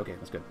 we got it. Okay,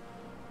 that's good.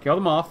 Kill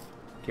them off.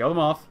 Kill them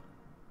off.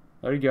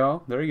 There you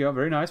go. There you go.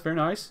 Very nice, very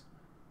nice.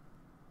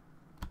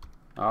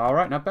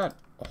 Alright, not bad.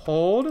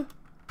 Hold.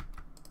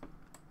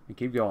 And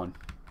keep going.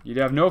 You'd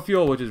have no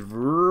fuel, which is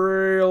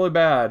really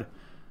bad.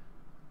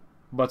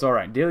 But it's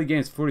alright. Daily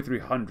gains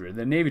 4,300.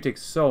 The Navy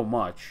takes so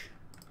much.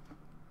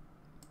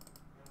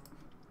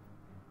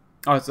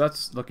 Oh, so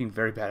that's looking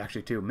very bad,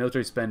 actually, too.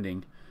 Military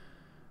spending.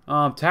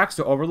 Tax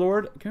to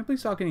Overlord. Can we please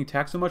stop getting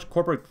taxed so much?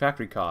 Corporate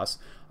factory costs.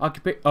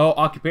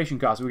 Occupation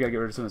costs. We gotta get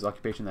rid of some of this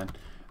occupation then.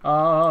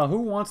 Who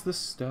wants this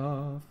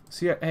stuff?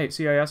 Hey,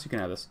 CIS, you can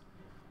have this.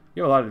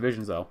 You have a lot of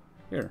divisions, though.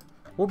 Here.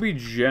 We'll be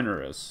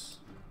generous.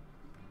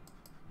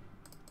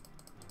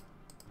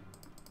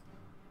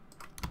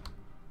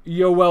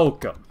 You're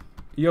welcome.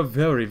 You're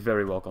very,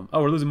 very welcome.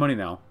 Oh, we're losing money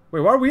now.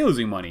 Wait, why are we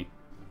losing money?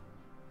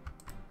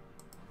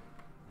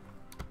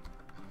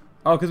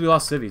 Oh, because we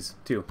lost civies,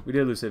 too. We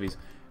did lose civies.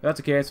 If that's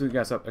the case, we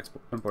gotta stop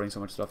importing so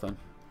much stuff then.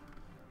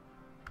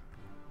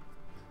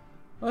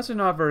 Well, this is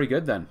not very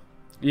good then.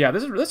 Yeah,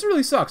 this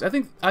really sucks. I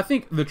think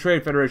the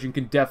Trade Federation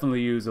can definitely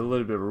use a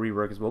little bit of a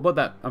rework as well, but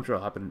that I'm sure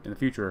will happen in the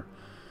future.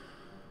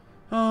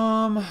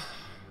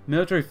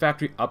 Military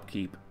factory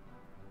upkeep.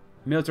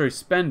 Military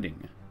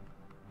spending.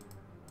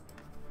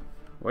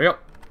 Well,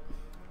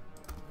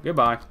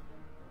 goodbye.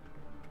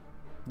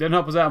 Didn't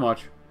help us that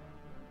much.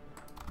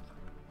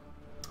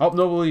 Oh,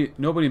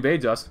 nobody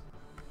invades us.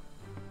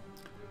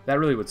 That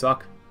really would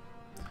suck.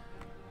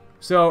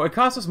 So, it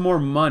costs us more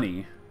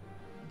money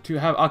to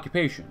have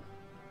occupation.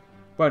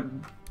 But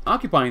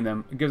occupying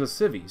them gives us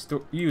civies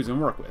to use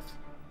and work with.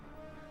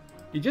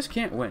 You just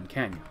can't win,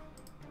 can you?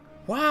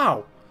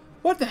 Wow!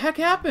 What the heck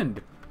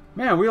happened?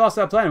 Man, we lost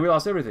that planet. We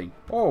lost everything.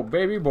 Oh,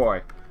 baby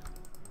boy.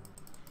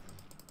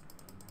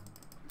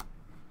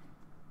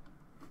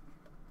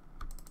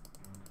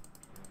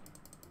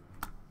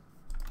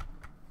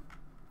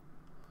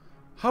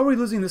 How are we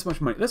losing this much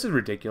money? This is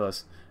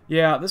ridiculous.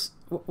 Yeah, this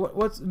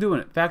what's doing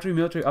it? Factory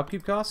military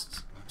upkeep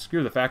costs?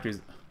 Screw the factories.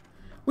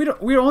 Do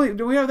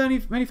we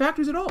have many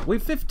factories at all? We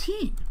have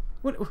 15.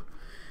 What?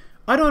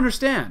 I don't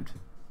understand.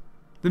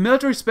 The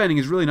military spending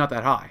is really not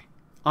that high.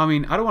 I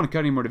mean, I don't want to cut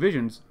any more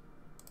divisions.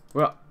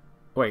 Well,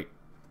 wait.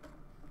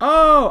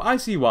 Oh, I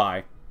see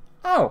why.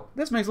 Oh,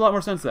 this makes a lot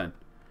more sense then.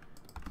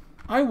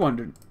 I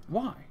wondered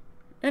why.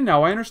 And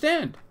now I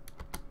understand.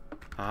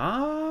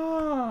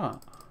 Ah.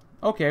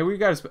 Okay, we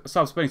gotta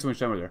stop spending so much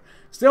time over there.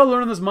 Still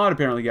learning this mod,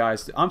 apparently,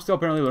 guys. I'm still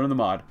apparently learning the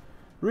mod.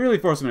 Really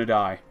forcing me to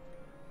die.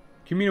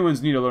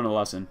 Communowins need to learn a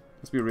lesson.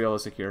 Let's be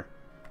realistic here.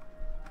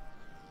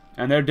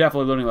 And they're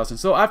definitely learning a lesson.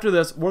 So after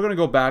this, we're gonna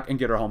go back and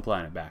get our home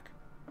planet back.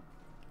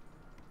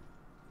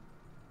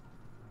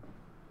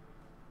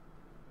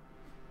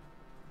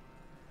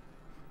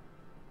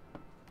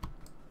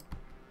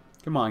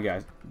 Come on,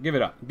 guys. Give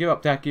it up. Give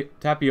up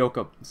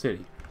Tapioca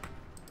City.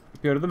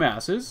 Go to the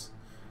masses.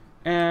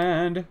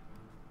 And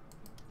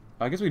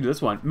I guess we do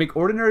this one. Make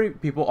ordinary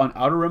people on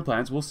Outer Rim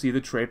planets will see the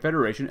Trade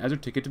Federation as a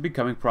ticket to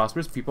becoming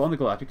prosperous people on the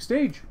galactic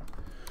stage.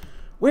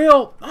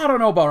 Well, I don't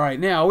know about right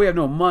now. We have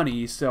no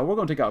money, so we're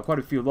going to take out quite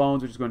a few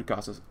loans, which is going to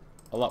cost us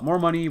a lot more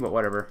money, but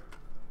whatever.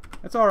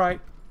 That's alright.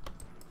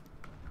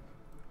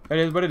 It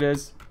is what it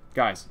is.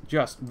 Guys,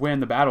 just win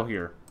the battle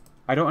here.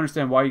 I don't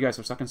understand why you guys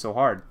are sucking so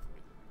hard.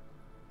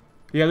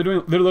 Yeah,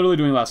 they're literally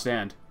doing Last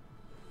Stand.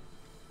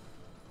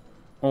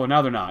 Well,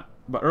 now they're not,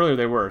 but earlier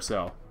they were,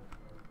 so.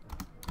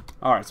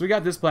 Alright, so we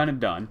got this planet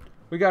done.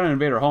 We got to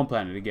invade our home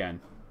planet again.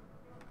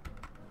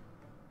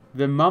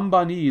 The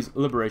Mambanese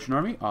Liberation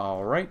Army.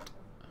 Alright.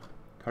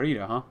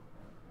 Karita, huh?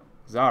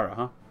 Zara,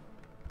 huh?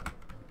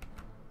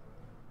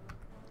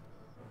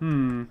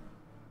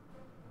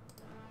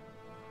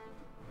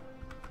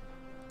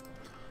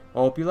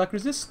 Hope you like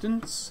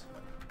resistance.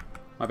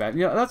 My bad.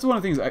 Yeah, that's one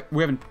of the things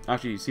we haven't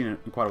actually seen in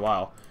quite a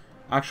while.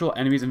 Actual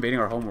enemies invading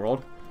our home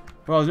world.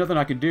 Well, there's nothing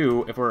I can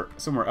do if we're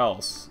somewhere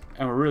else.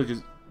 And we're really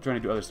just trying to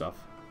do other stuff.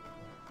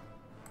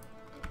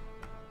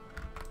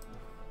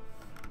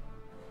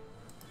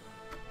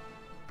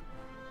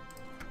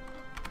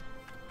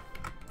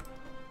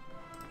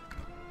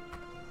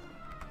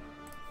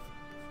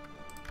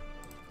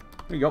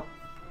 There you go.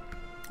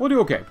 We'll do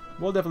okay.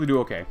 We'll definitely do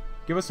okay.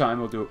 Give us time.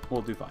 We'll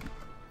do fine.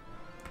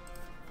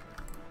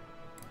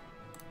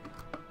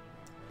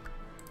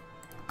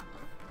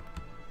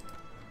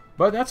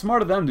 But that's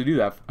smart of them to do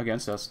that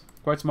against us.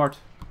 Quite smart.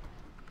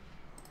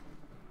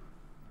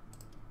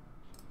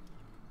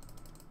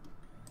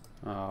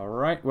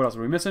 Alright, what else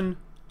are we missing?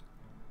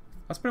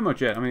 That's pretty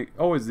much it. I mean,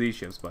 always these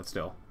ships, but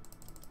still.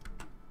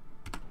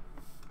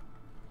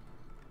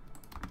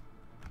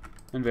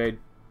 Invade.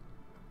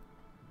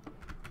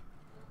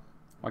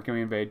 Why can't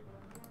we invade?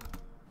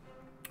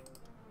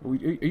 Are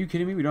you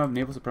kidding me? We don't have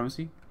naval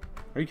supremacy?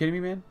 Are you kidding me,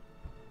 man?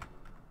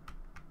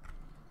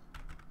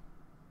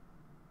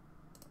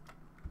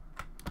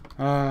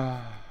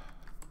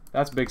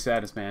 That's big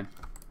sadness, man.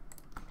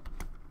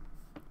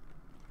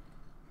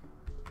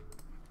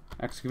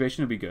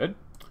 Excavation would be good.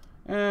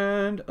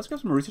 And let's get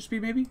some research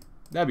speed, maybe?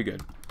 That'd be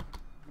good.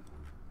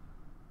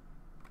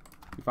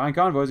 You find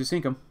convoys, you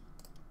sink them.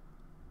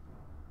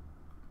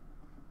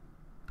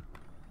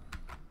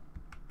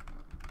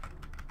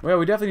 Well,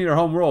 we definitely need our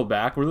home world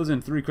back. We're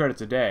losing 3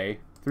 credits a day.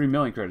 3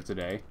 million credits a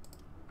day.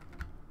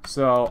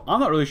 So, I'm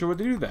not really sure what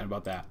to do then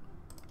about that.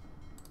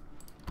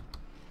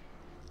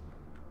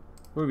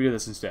 What if we do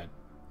this instead?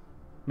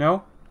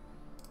 No?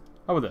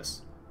 How about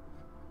this?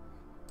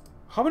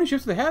 How many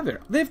ships do they have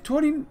there? They have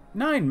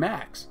 29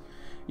 max.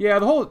 Yeah,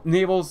 the whole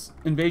naval's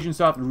invasion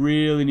stuff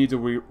really needs a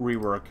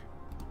rework.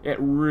 It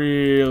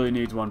really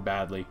needs one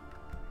badly.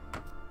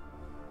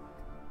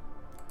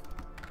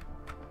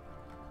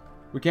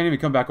 We can't even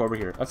come back over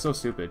here. That's so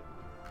stupid.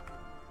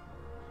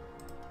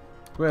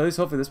 Well, at least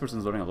hopefully this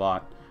person's learning a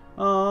lot.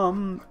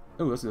 Oh,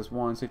 let's do this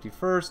one. Safety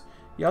first.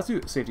 Yeah, let's do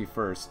safety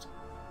first.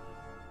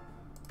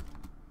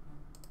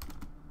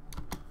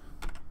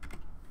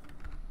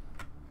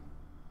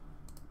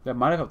 That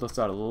might have helped us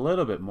out a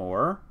little bit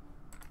more.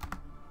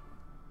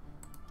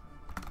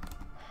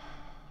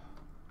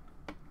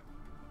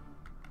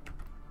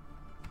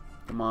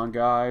 Come on,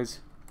 guys.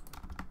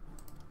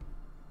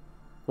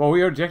 Well,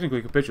 we are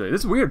technically capitulated.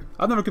 This is weird.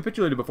 I've never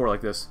capitulated before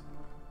like this.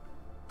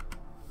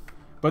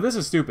 But this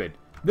is stupid.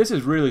 This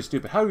is really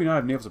stupid. How do we not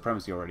have naval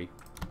supremacy already?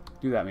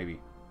 Do that, maybe.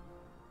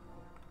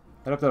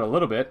 That upped that a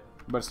little bit,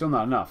 but it's still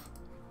not enough.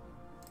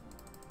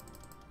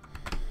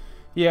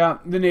 Yeah,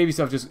 the Navy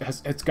stuff just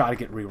has... It's got to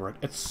get reworked.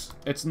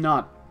 It's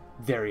not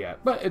there yet,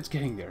 but it's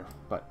getting there.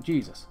 But,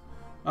 Jesus.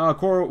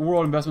 Core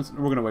world investments,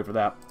 we're going to wait for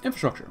that.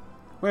 Infrastructure.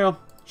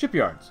 Well,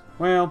 shipyards.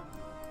 Well,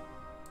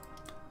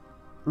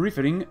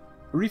 refit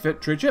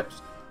trade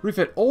ships.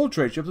 Refit old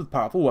trade ships with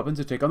powerful weapons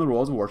to take on the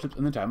roles of warships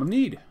in the time of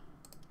need.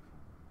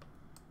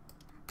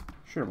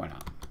 Sure, why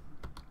not?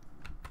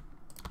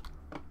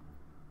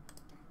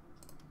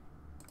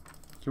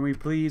 Can we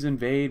please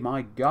invade?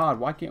 My God,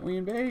 why can't we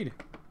invade?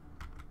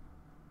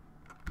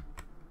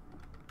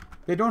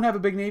 They don't have a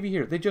big navy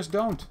here. They just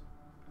don't.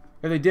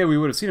 If they did, we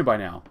would have seen it by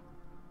now.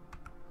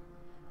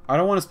 I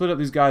don't want to split up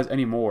these guys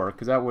anymore,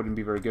 because that wouldn't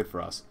be very good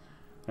for us.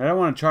 And I don't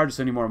want to charge us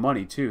any more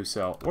money, too,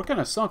 so we're kind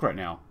of sunk right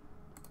now.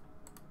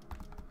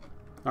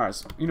 Alright,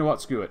 so you know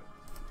what? Screw it.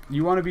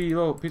 You want to be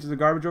little pieces of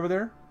garbage over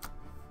there?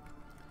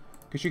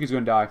 Kashyyyk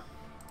going to die.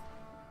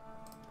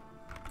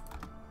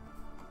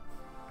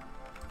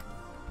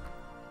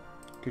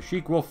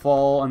 Kashyyyk will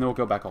fall, and then we'll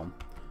go back home.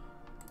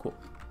 Cool.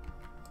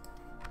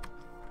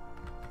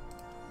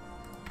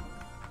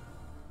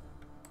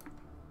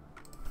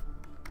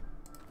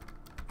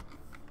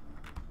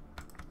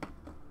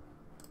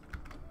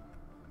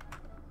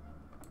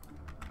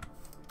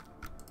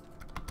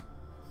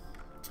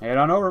 Head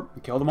on over.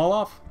 We killed them all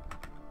off.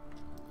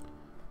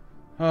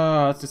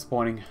 That's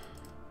disappointing.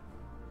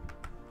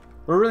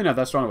 We're really not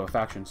that strong of a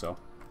faction, so.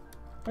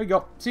 There you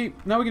go. See,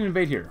 now we can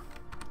invade here.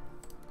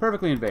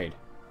 Perfectly invade.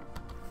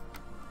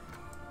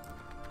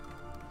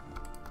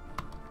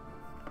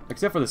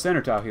 Except for the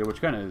center tile here,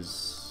 which kind of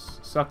is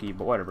sucky,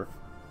 but whatever.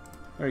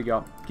 There you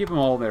go. Keep them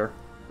all there.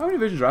 How many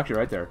divisions are actually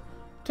right there?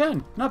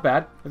 10. Not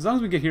bad. As long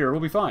as we get here,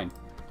 we'll be fine.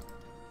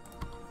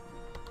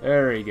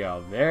 There we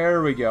go.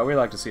 There we go. We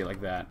like to see it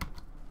like that.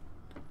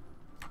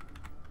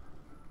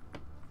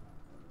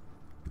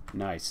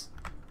 Nice.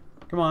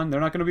 Come on, they're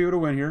not going to be able to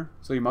win here,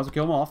 so you might as well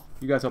kill them off.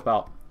 You guys help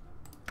out.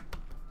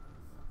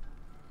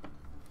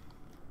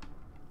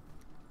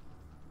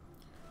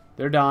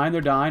 They're dying,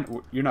 they're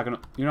dying. You're not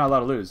allowed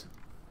to lose.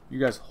 You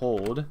guys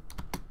hold.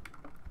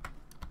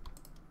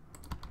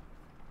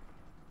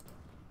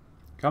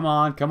 Come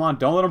on, come on,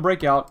 don't let them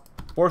break out.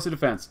 Force the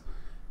defense.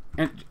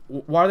 And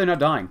why are they not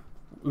dying?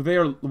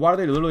 Why are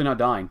they literally not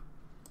dying?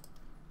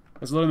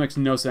 This literally makes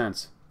no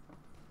sense.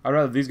 I'd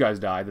rather these guys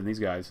die than these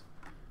guys.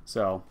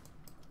 So,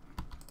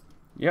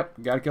 yep,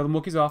 gotta kill the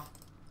Wookiees off.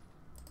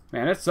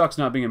 Man, it sucks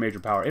not being a major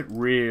power. It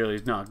really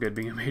is not good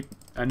being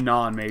a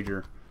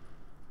non-major.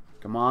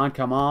 Come on,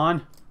 come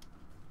on.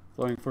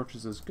 Floating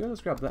fortress is good.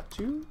 Let's grab that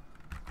too.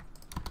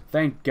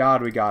 Thank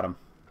God we got him.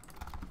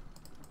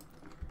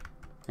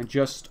 And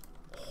just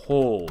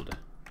hold.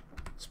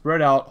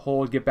 Spread out,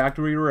 hold, get back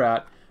to where you were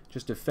at.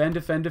 Just defend,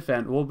 defend,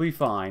 defend. We'll be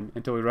fine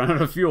until we run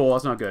out of fuel.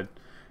 That's not good.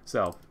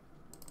 So.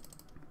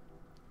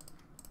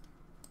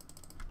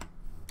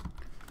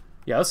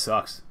 Yeah, this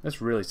sucks.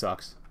 This really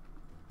sucks.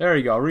 There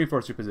you go.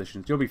 Reinforce your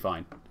positions. You'll be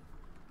fine.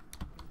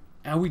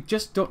 And we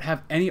just don't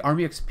have any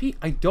army XP.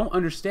 I don't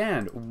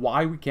understand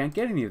why we can't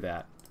get any of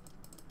that.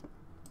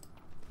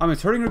 I mean,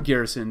 it's hurting our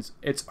garrisons.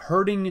 It's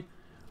hurting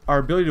our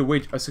ability to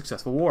wage a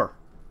successful war.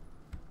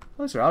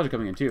 Well, our allies are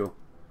coming in too.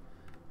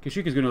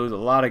 Kashyyyk going to lose a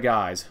lot of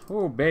guys.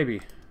 Oh,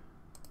 baby.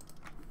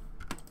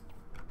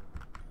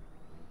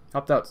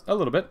 Helped out a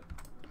little bit.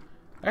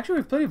 Actually, we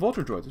have plenty of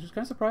Vulture droids, which is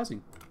kind of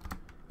surprising.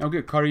 And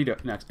we'll get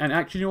Karida next. And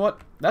actually, you know what?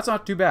 That's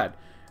not too bad.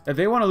 If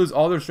they want to lose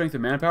all their strength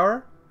and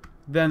manpower,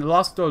 then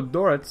Los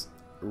Dorits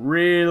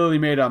really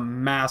made a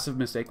massive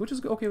mistake, which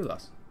is okay with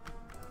us.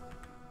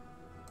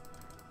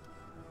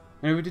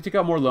 And if we did take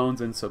out more loans,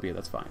 then so be it.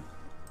 That's fine.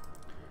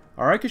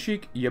 Alright,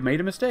 Kashyyyk, you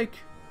made a mistake.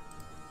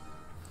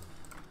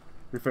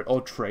 Refit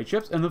all trade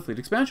ships and the fleet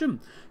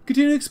expansion.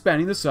 Continue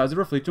expanding the size of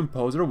our fleet to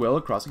impose our will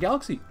across the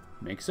galaxy.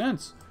 Makes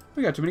sense.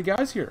 We got too many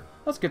guys here.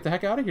 Let's get the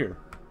heck out of here.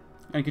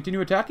 And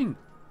continue attacking.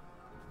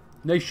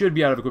 They should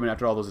be out of equipment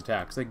after all those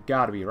attacks. They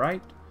gotta be,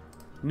 right?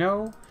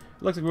 No?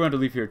 It looks like we're going to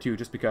leave here too,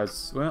 just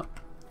because, well,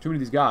 too many of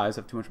these guys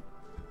have too much,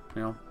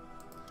 you know,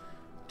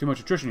 too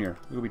much attrition here.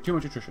 There's going to be too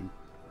much attrition.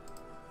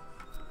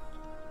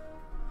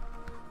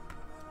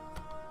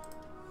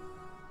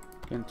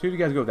 Can two of you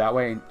guys go that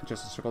way and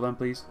just circle them,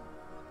 please?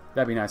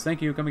 That'd be nice.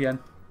 Thank you. Come again.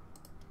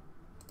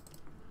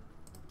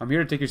 I'm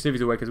here to take your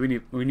civvies away because we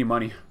need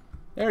money.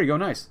 There you go.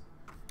 Nice.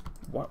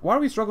 Why are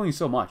we struggling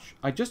so much?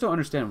 I just don't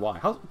understand why.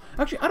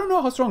 Actually, I don't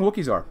know how strong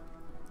Wookiees are.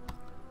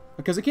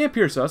 Because they can't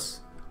pierce us.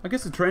 I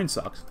guess the terrain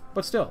sucks,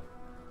 but still.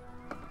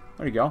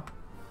 There you go.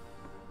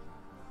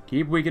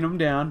 Keep weakening them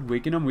down.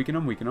 Weaken them, weaken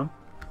them, weaken them.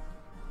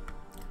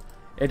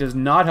 It does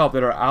not help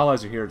that our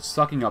allies are here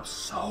sucking up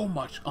so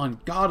much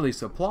ungodly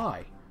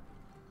supply.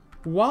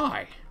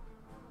 Why?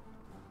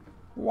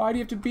 Why do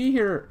you have to be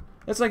here?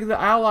 That's like the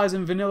allies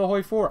in Vanilla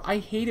Hoi4. I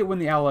hate it when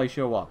the allies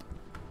show up.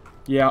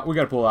 Yeah, we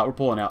gotta pull out. We're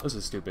pulling out. This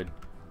is stupid.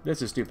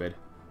 This is stupid.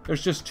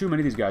 There's just too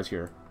many of these guys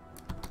here.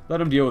 Let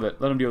them deal with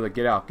it. Let them deal with it.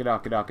 Get out. Get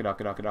out. Get out. Get out.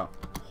 Get out. Get out.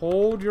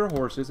 Hold your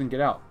horses and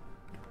get out.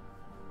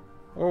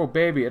 Oh,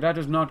 baby. That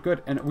is not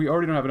good. And we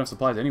already don't have enough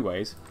supplies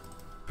anyways.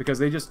 Because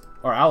they just...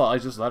 Our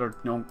allies just let our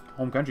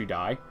home country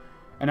die.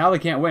 And now they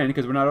can't win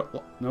because we're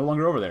no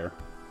longer over there.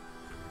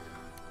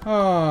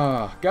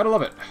 Ah, gotta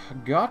love it.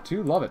 Got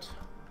to love it.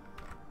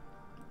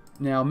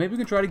 Now, maybe we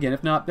can try it again.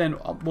 If not, then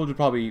we'll just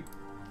probably...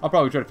 I'll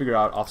probably try to figure it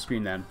out off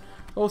screen then.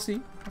 But we'll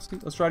see. Let's see.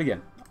 Let's try it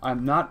again.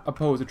 I'm not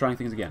opposed to trying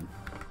things again.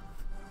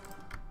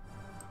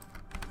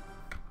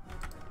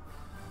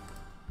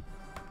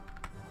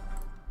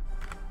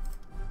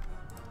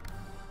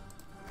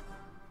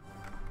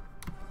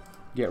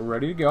 Get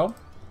ready to go.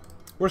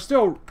 We're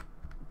still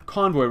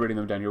convoy raiding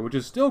them down here, which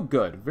is still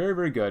good. Very,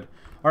 very good.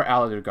 Our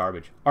allies are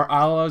garbage. Our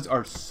allies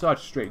are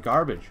such straight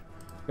garbage.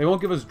 They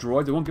won't give us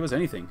droids. They won't give us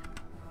anything.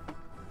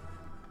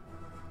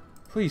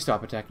 Please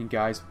stop attacking,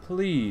 guys.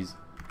 Please.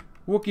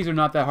 Wookiees are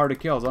not that hard to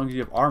kill as long as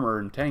you have armor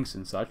and tanks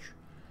and such.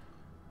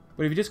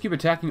 But if you just keep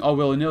attacking all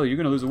willy-nilly, you're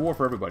going to lose a war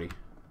for everybody.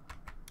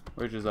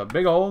 Which is a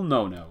big ol'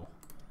 no-no.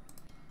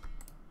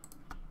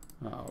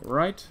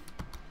 Alright.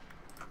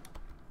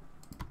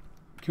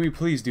 Can we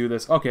please do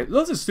this? Okay,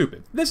 this is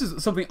stupid. This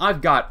is something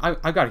I've got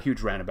a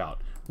huge rant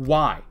about.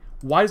 Why?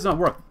 Why does it not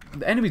work?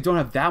 The enemies don't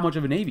have that much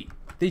of a navy.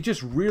 They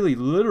just really,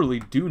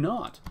 literally do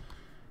not.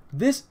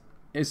 This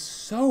is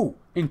so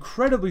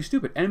incredibly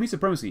stupid. Enemy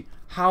supremacy.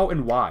 How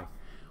and why?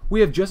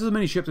 We have just as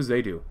many ships as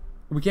they do.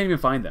 We can't even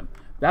find them.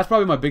 That's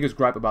probably my biggest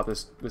gripe about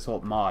this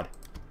whole mod.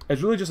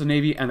 It's really just a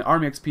navy and the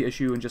army XP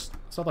issue and just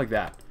stuff like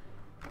that.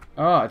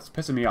 It's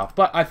pissing me off.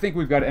 But I think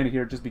we've got to end it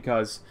here just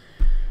because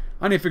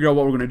I need to figure out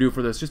what we're going to do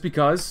for this just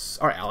because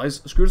our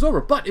allies screwed us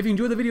over. But if you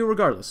enjoyed the video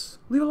regardless,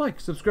 leave a like,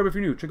 subscribe if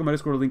you're new, check out my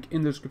Discord link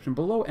in the description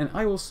below, and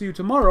I will see you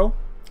tomorrow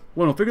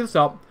when we'll figure this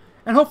out.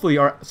 And hopefully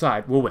our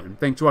side will win.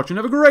 Thanks for watching.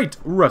 Have a great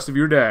rest of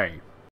your day.